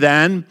firm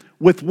then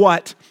with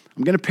what?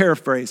 I'm going to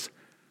paraphrase.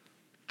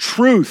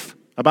 Truth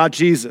about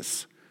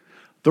Jesus.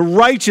 The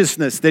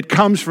righteousness that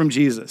comes from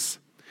Jesus.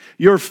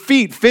 Your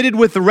feet fitted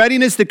with the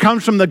readiness that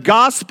comes from the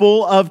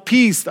gospel of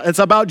peace. It's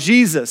about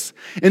Jesus.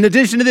 In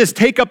addition to this,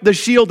 take up the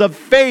shield of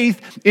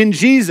faith in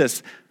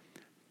Jesus.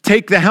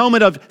 Take the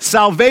helmet of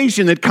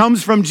salvation that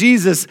comes from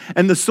Jesus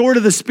and the sword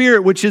of the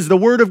Spirit, which is the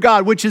word of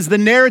God, which is the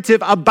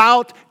narrative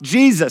about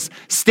Jesus.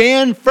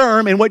 Stand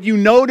firm in what you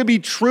know to be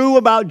true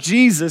about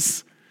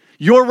Jesus,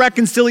 your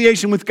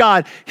reconciliation with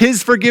God,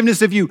 his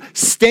forgiveness of you.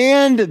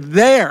 Stand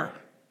there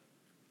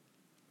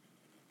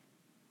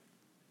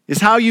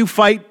is how you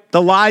fight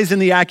the lies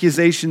and the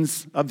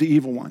accusations of the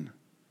evil one.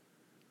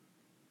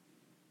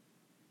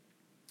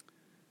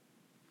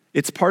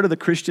 It's part of the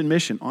Christian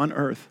mission on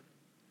earth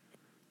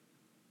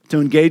to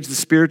engage the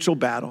spiritual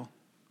battle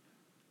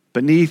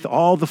beneath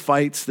all the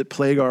fights that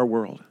plague our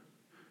world,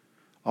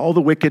 all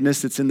the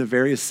wickedness that's in the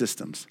various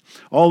systems,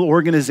 all the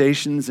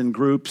organizations and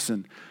groups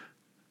and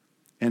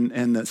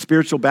the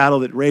spiritual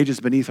battle that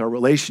rages beneath our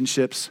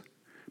relationships.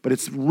 But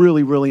it's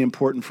really, really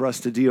important for us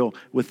to deal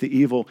with the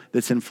evil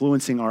that's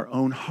influencing our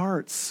own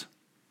hearts.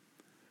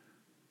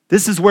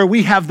 This is where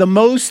we have the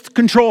most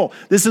control.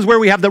 This is where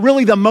we have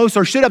the most,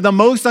 or should have the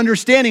most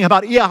understanding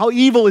about how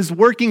evil is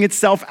working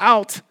itself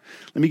out.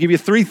 Let me give you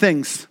 3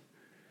 things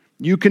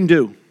you can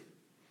do.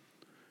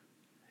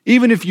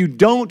 Even if you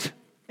don't,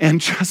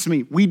 and trust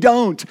me, we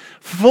don't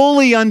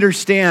fully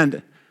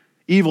understand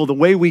evil the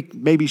way we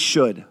maybe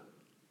should.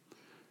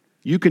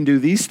 You can do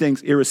these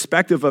things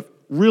irrespective of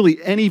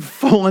really any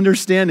full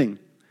understanding.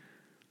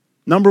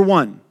 Number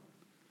 1,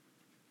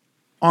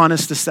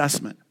 honest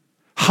assessment.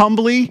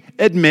 Humbly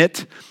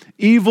admit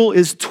evil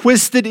is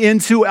twisted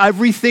into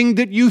everything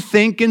that you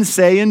think and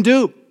say and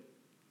do.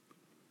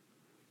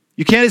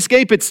 You can't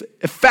escape its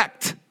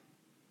effect.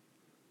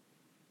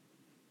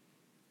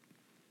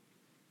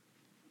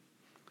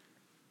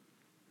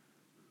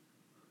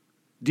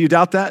 Do you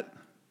doubt that?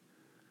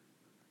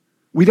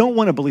 We don't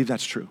want to believe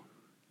that's true.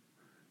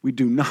 We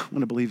do not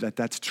want to believe that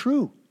that's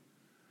true.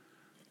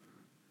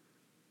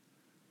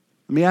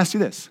 Let me ask you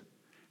this.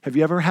 Have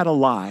you ever had a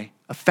lie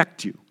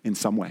affect you in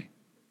some way?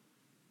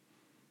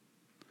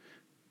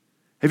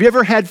 Have you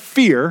ever had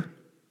fear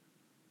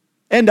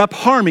end up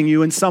harming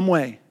you in some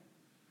way?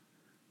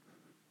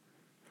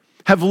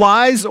 Have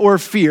lies or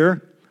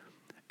fear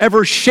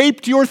ever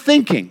shaped your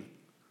thinking?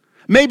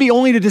 Maybe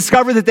only to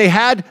discover that they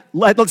had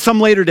at some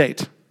later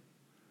date.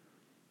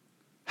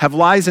 Have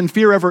lies and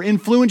fear ever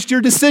influenced your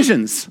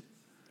decisions?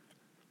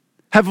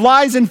 Have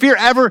lies and fear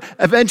ever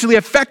eventually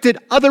affected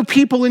other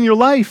people in your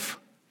life?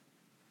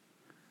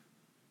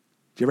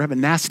 Do you ever have a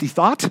nasty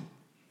thought?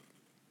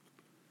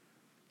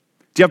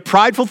 Do you have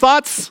prideful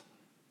thoughts?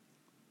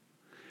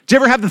 Do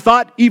you ever have the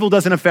thought, evil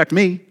doesn't affect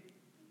me?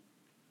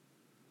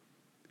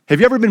 Have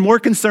you ever been more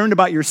concerned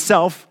about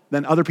yourself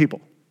than other people?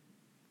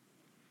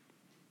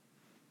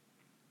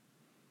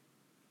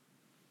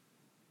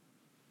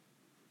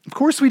 Of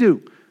course we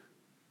do.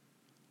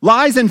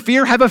 Lies and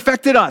fear have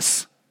affected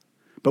us,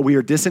 but we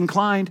are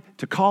disinclined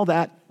to call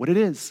that what it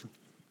is.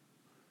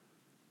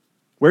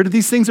 Where do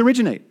these things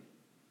originate?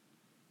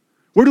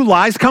 Where do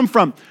lies come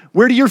from?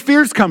 Where do your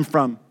fears come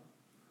from?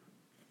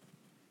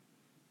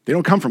 They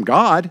don't come from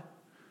God.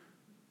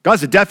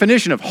 God's the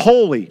definition of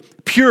holy,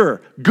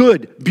 pure,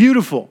 good,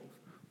 beautiful.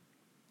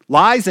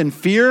 Lies and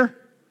fear,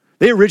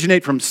 they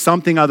originate from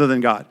something other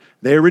than God.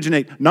 They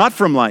originate not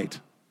from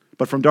light,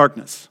 but from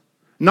darkness.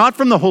 Not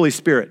from the Holy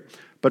Spirit,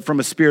 but from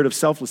a spirit of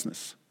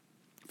selfishness,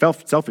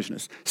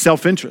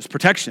 self-interest,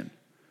 protection.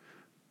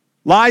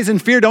 Lies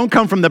and fear don't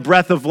come from the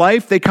breath of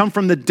life. They come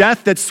from the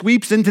death that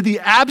sweeps into the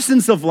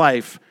absence of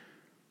life.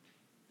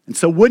 And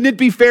so wouldn't it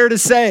be fair to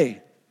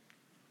say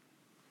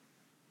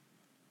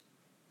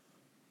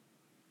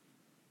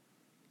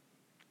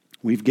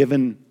we've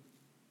given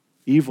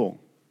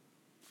evil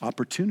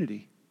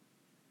opportunity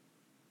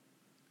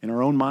in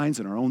our own minds,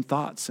 in our own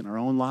thoughts, in our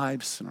own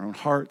lives, in our own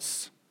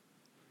hearts?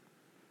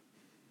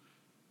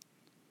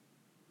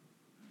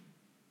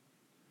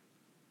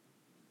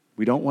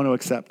 We don't want to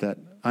accept that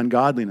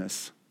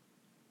ungodliness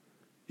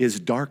is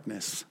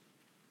darkness.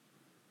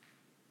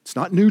 It's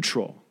not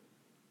neutral.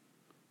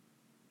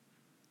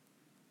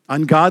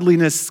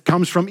 Ungodliness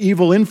comes from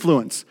evil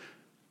influence.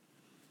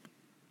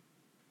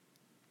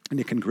 And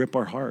it can grip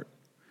our heart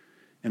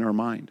and our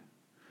mind.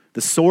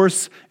 The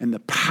source and the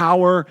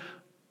power,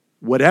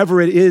 whatever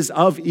it is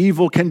of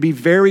evil, can be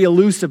very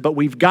elusive, but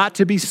we've got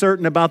to be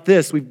certain about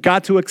this. We've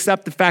got to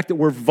accept the fact that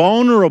we're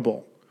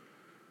vulnerable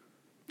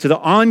to the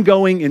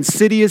ongoing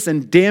insidious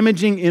and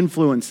damaging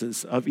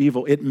influences of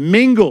evil. It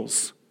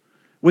mingles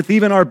with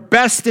even our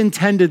best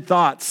intended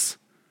thoughts,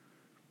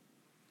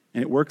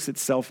 and it works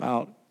itself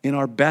out in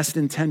our best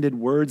intended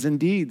words and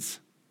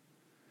deeds.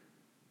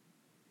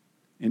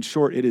 In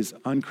short, it is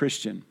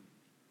unchristian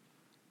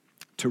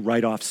to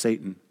write off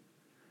Satan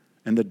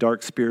and the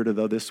dark spirit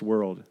of this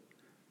world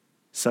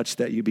such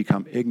that you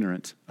become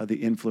ignorant of the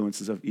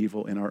influences of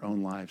evil in our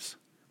own lives.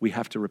 We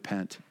have to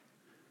repent.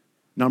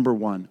 Number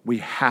one, we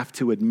have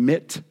to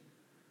admit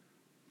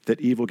that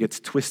evil gets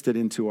twisted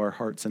into our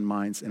hearts and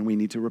minds, and we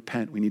need to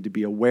repent. We need to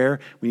be aware.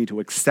 We need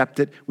to accept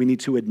it. We need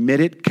to admit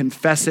it,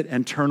 confess it,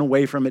 and turn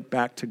away from it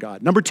back to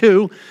God. Number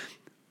two,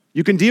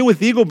 you can deal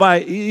with evil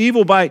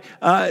by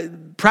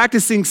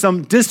practicing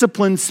some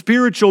disciplined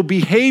spiritual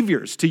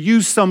behaviors, to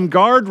use some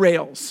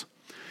guardrails.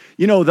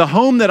 You know, the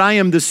home that I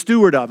am the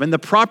steward of and the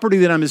property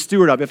that I'm a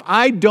steward of, if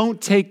I don't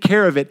take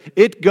care of it,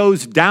 it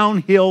goes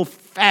downhill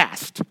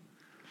fast.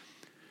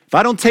 If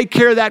I don't take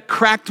care of that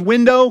cracked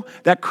window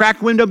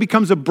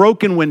becomes a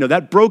broken window.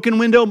 That broken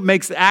window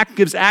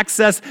gives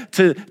access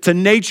to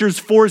nature's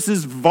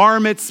forces,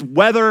 varmints,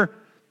 weather,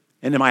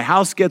 and then my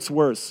house gets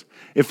worse.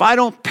 If I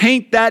don't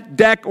paint that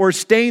deck or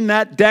stain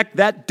that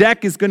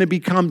deck is going to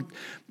become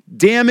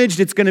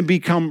damaged, it's going to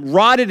become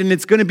rotted, and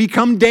it's going to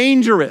become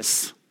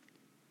dangerous.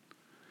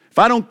 If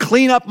I don't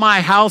clean up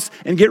my house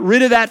and get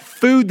rid of that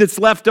food that's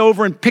left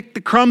over and pick the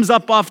crumbs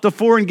up off the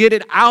floor and get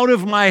it out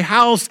of my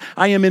house,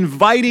 I am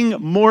inviting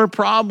more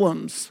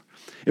problems.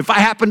 If I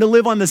happen to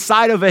live on the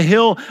side of a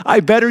hill, I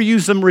better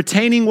use some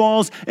retaining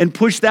walls and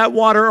push that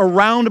water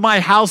around my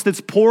house that's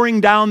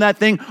pouring down that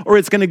thing, or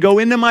it's going to go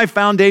into my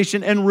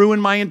foundation and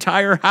ruin my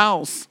entire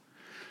house.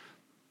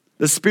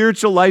 The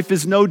spiritual life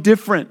is no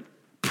different.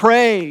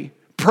 Pray.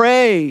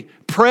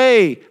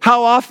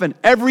 How often?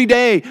 Every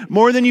day,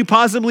 more than you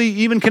possibly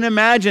even can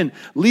imagine.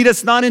 Lead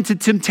us not into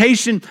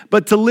temptation,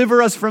 but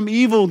deliver us from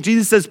evil.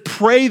 Jesus says,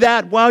 pray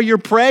that while you're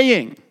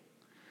praying.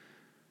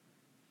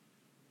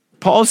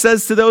 Paul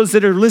says to those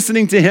that are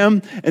listening to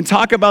him and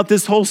talk about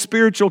this whole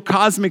spiritual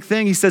cosmic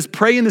thing, he says,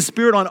 pray in the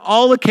Spirit on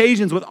all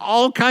occasions with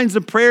all kinds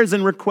of prayers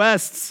and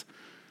requests.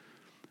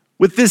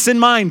 With this in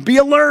mind, be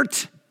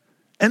alert.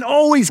 And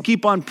always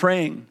keep on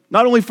praying,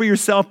 not only for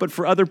yourself, but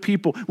for other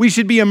people. We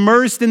should be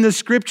immersed in the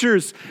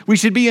scriptures. We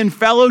should be in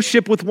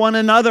fellowship with one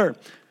another,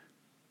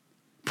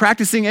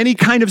 practicing any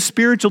kind of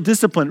spiritual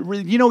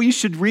discipline. You know what you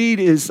should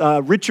read is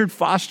Richard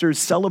Foster's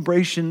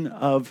Celebration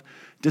of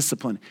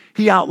Discipline.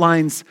 He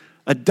outlines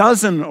a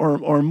dozen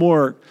or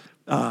more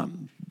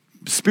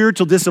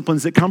spiritual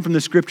disciplines that come from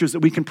the scriptures that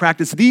we can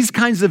practice. These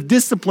kinds of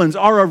disciplines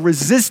are a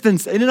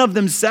resistance in and of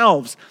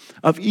themselves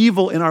of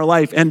evil in our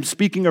life. And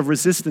speaking of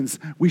resistance,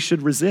 we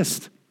should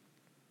resist.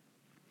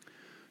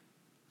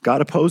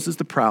 God opposes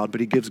the proud,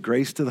 but he gives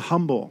grace to the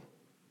humble.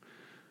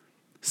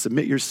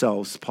 Submit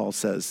yourselves, Paul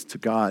says, to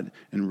God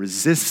and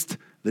resist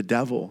the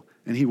devil,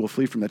 and he will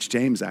flee from. That's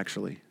James,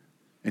 actually.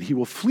 And he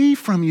will flee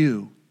from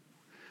you.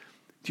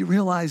 Do you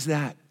realize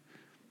that?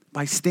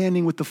 By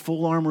standing with the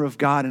full armor of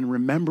God and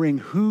remembering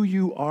who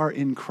you are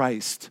in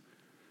Christ.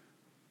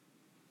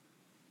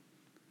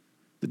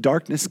 The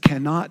darkness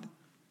cannot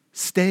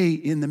stay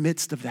in the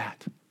midst of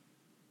that.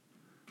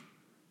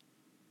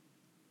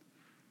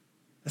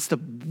 That's the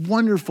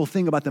wonderful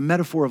thing about the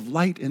metaphor of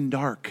light and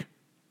dark.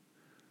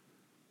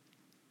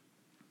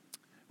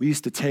 We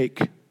used to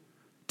take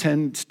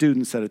 10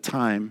 students at a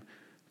time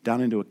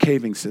down into a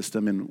caving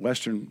system in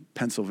western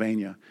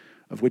Pennsylvania,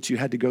 of which you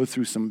had to go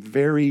through some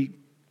very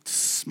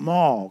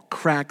small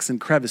cracks and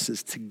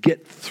crevices to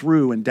get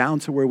through and down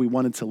to where we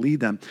wanted to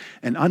lead them.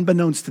 And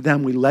unbeknownst to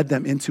them, we led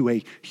them into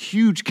a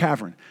huge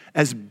cavern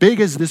as big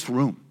as this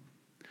room.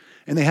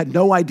 And they had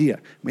no idea.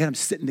 We had them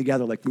sitting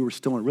together like we were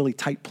still in a really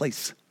tight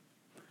place.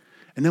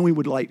 And then we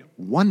would light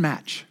one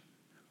match,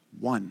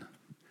 one.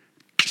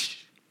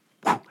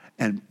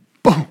 And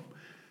boom,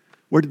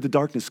 where did the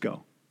darkness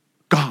go?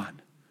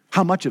 Gone.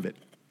 How much of it?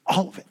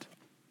 All of it.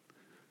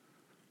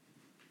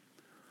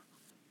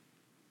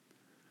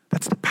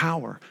 That's the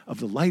power of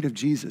the light of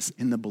Jesus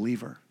in the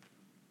believer.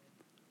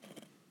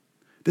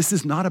 This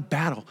is not a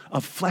battle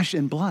of flesh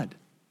and blood.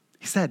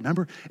 He said,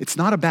 remember, it's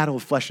not a battle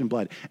of flesh and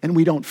blood. And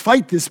we don't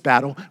fight this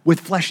battle with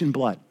flesh and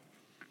blood.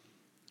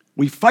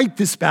 We fight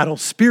this battle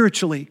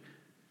spiritually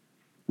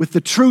with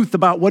the truth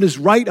about what is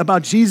right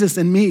about Jesus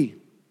and me.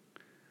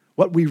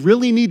 What we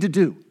really need to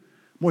do,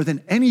 more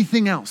than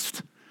anything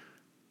else,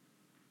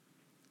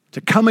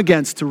 to come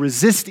against, to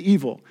resist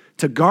evil,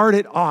 to guard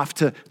it off,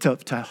 to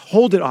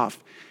hold it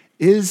off,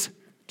 is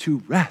to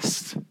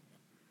rest.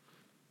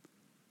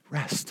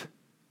 Rest.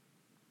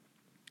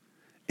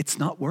 It's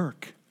not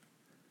work.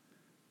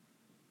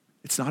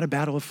 It's not a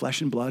battle of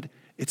flesh and blood.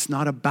 It's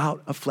not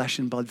about a flesh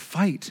and blood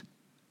fight.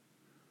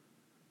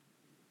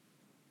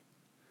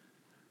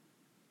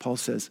 Paul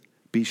says,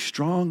 be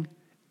strong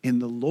in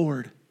the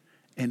Lord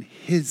and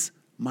his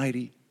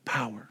mighty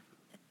power.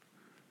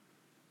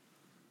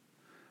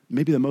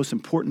 Maybe the most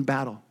important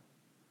battle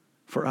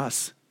for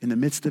us in the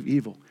midst of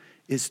evil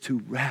is to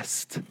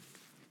rest.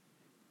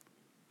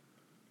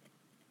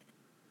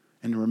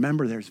 And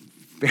remember, there's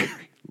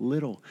very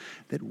little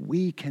that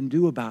we can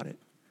do about it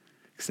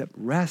except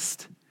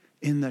rest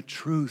in the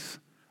truth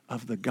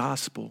of the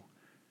gospel,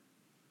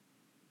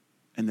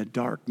 and the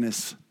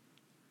darkness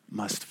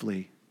must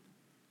flee.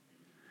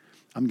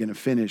 I'm going to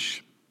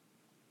finish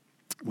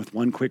with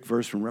one quick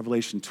verse from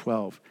Revelation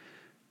 12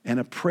 and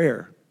a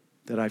prayer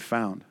that I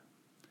found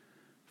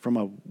from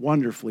a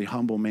wonderfully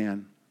humble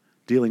man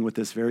dealing with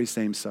this very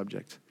same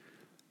subject.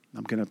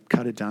 I'm going to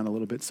cut it down a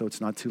little bit so it's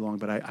not too long,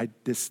 but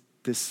this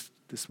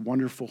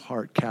wonderful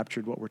heart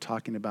captured what we're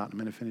talking about. I'm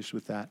going to finish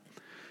with that.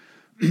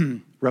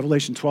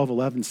 Revelation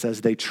 12:11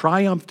 says, they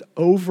triumphed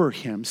over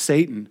him,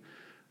 Satan,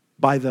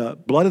 by the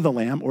blood of the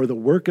Lamb, or the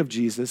work of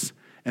Jesus,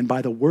 and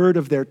by the word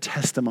of their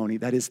testimony.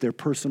 That is their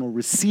personal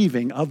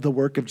receiving of the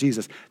work of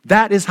Jesus.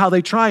 That is how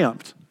they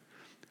triumphed,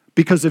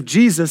 because of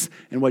Jesus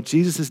and what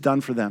Jesus has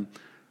done for them.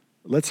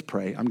 Let's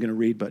pray. I'm going to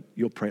read, but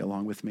you'll pray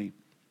along with me.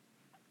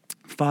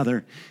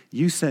 Father,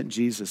 you sent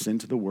Jesus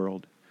into the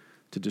world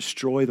to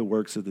destroy the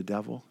works of the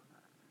devil.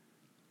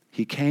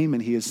 He came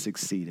and he has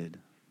succeeded.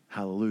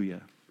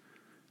 Hallelujah.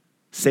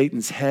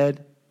 Satan's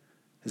head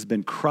has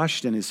been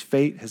crushed and his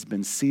fate has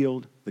been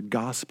sealed. The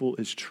gospel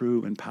is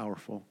true and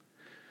powerful.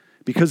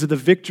 Because of the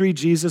victory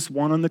Jesus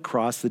won on the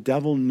cross, the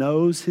devil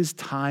knows his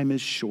time is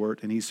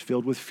short and he's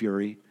filled with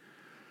fury,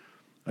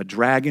 a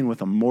dragon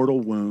with a mortal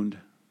wound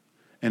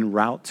en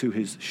route to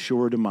his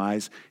sure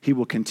demise. He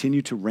will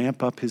continue to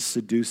ramp up his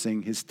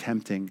seducing, his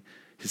tempting,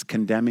 his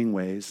condemning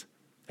ways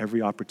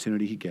every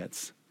opportunity he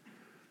gets.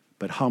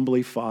 But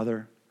humbly,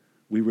 Father,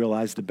 we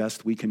realize the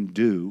best we can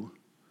do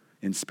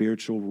in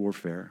spiritual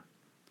warfare,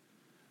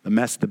 the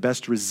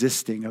best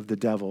resisting of the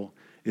devil,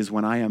 is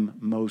when I am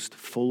most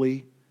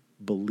fully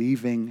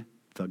believing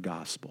the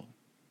gospel.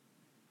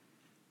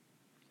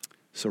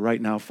 So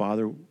right now,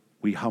 Father,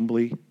 we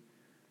humbly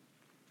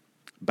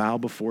bow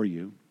before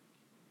you,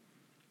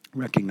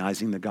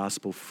 recognizing the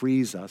gospel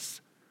frees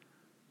us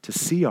to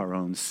see our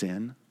own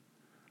sin,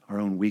 our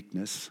own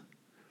weakness,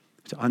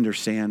 to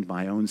understand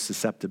my own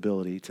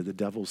susceptibility to the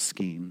devil's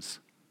schemes.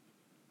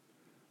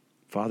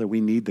 Father,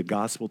 we need the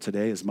gospel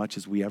today as much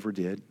as we ever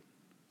did,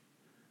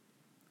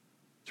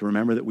 to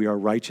remember that we are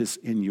righteous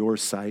in your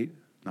sight,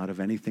 not of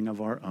anything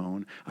of our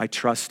own. I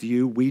trust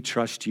you, we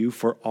trust you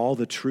for all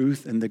the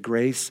truth and the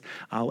grace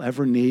I'll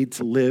ever need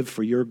to live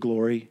for your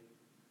glory.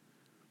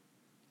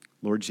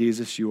 Lord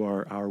Jesus, you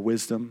are our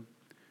wisdom,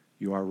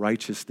 you are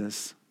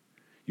righteousness,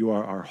 you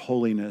are our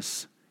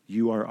holiness,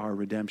 you are our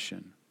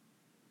redemption.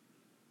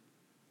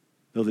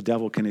 Though the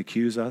devil can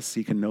accuse us,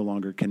 he can no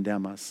longer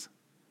condemn us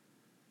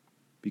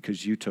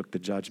because you took the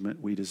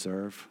judgment we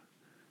deserve.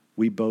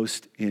 We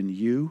boast in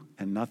you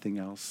and nothing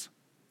else.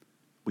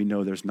 We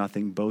know there's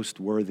nothing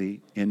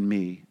boast-worthy in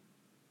me.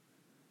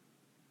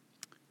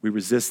 We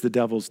resist the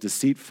devil's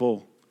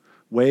deceitful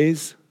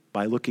ways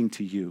by looking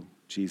to you,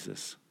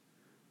 Jesus,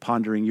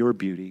 pondering your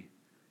beauty,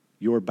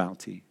 your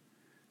bounty,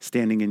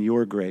 standing in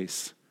your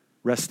grace,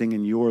 resting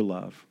in your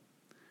love.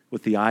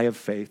 With the eye of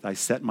faith, I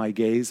set my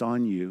gaze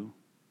on you,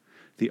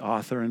 the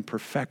author and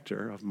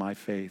perfecter of my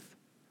faith.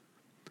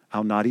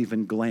 I'll not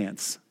even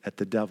glance at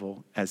the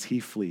devil as he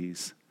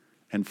flees,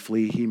 and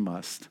flee he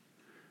must.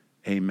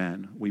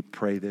 Amen. We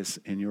pray this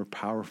in your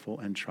powerful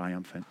and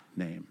triumphant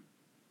name.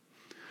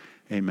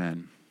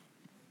 Amen.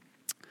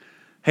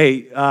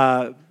 Hey,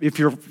 if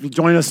you're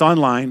joining us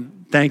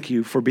online, thank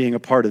you for being a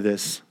part of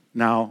this.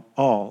 Now,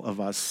 all of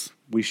us,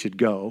 we should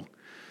go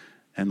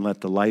and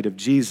let the light of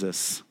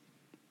Jesus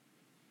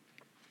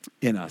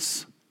in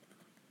us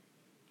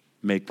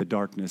make the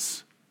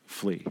darkness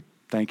flee.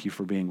 Thank you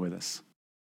for being with us.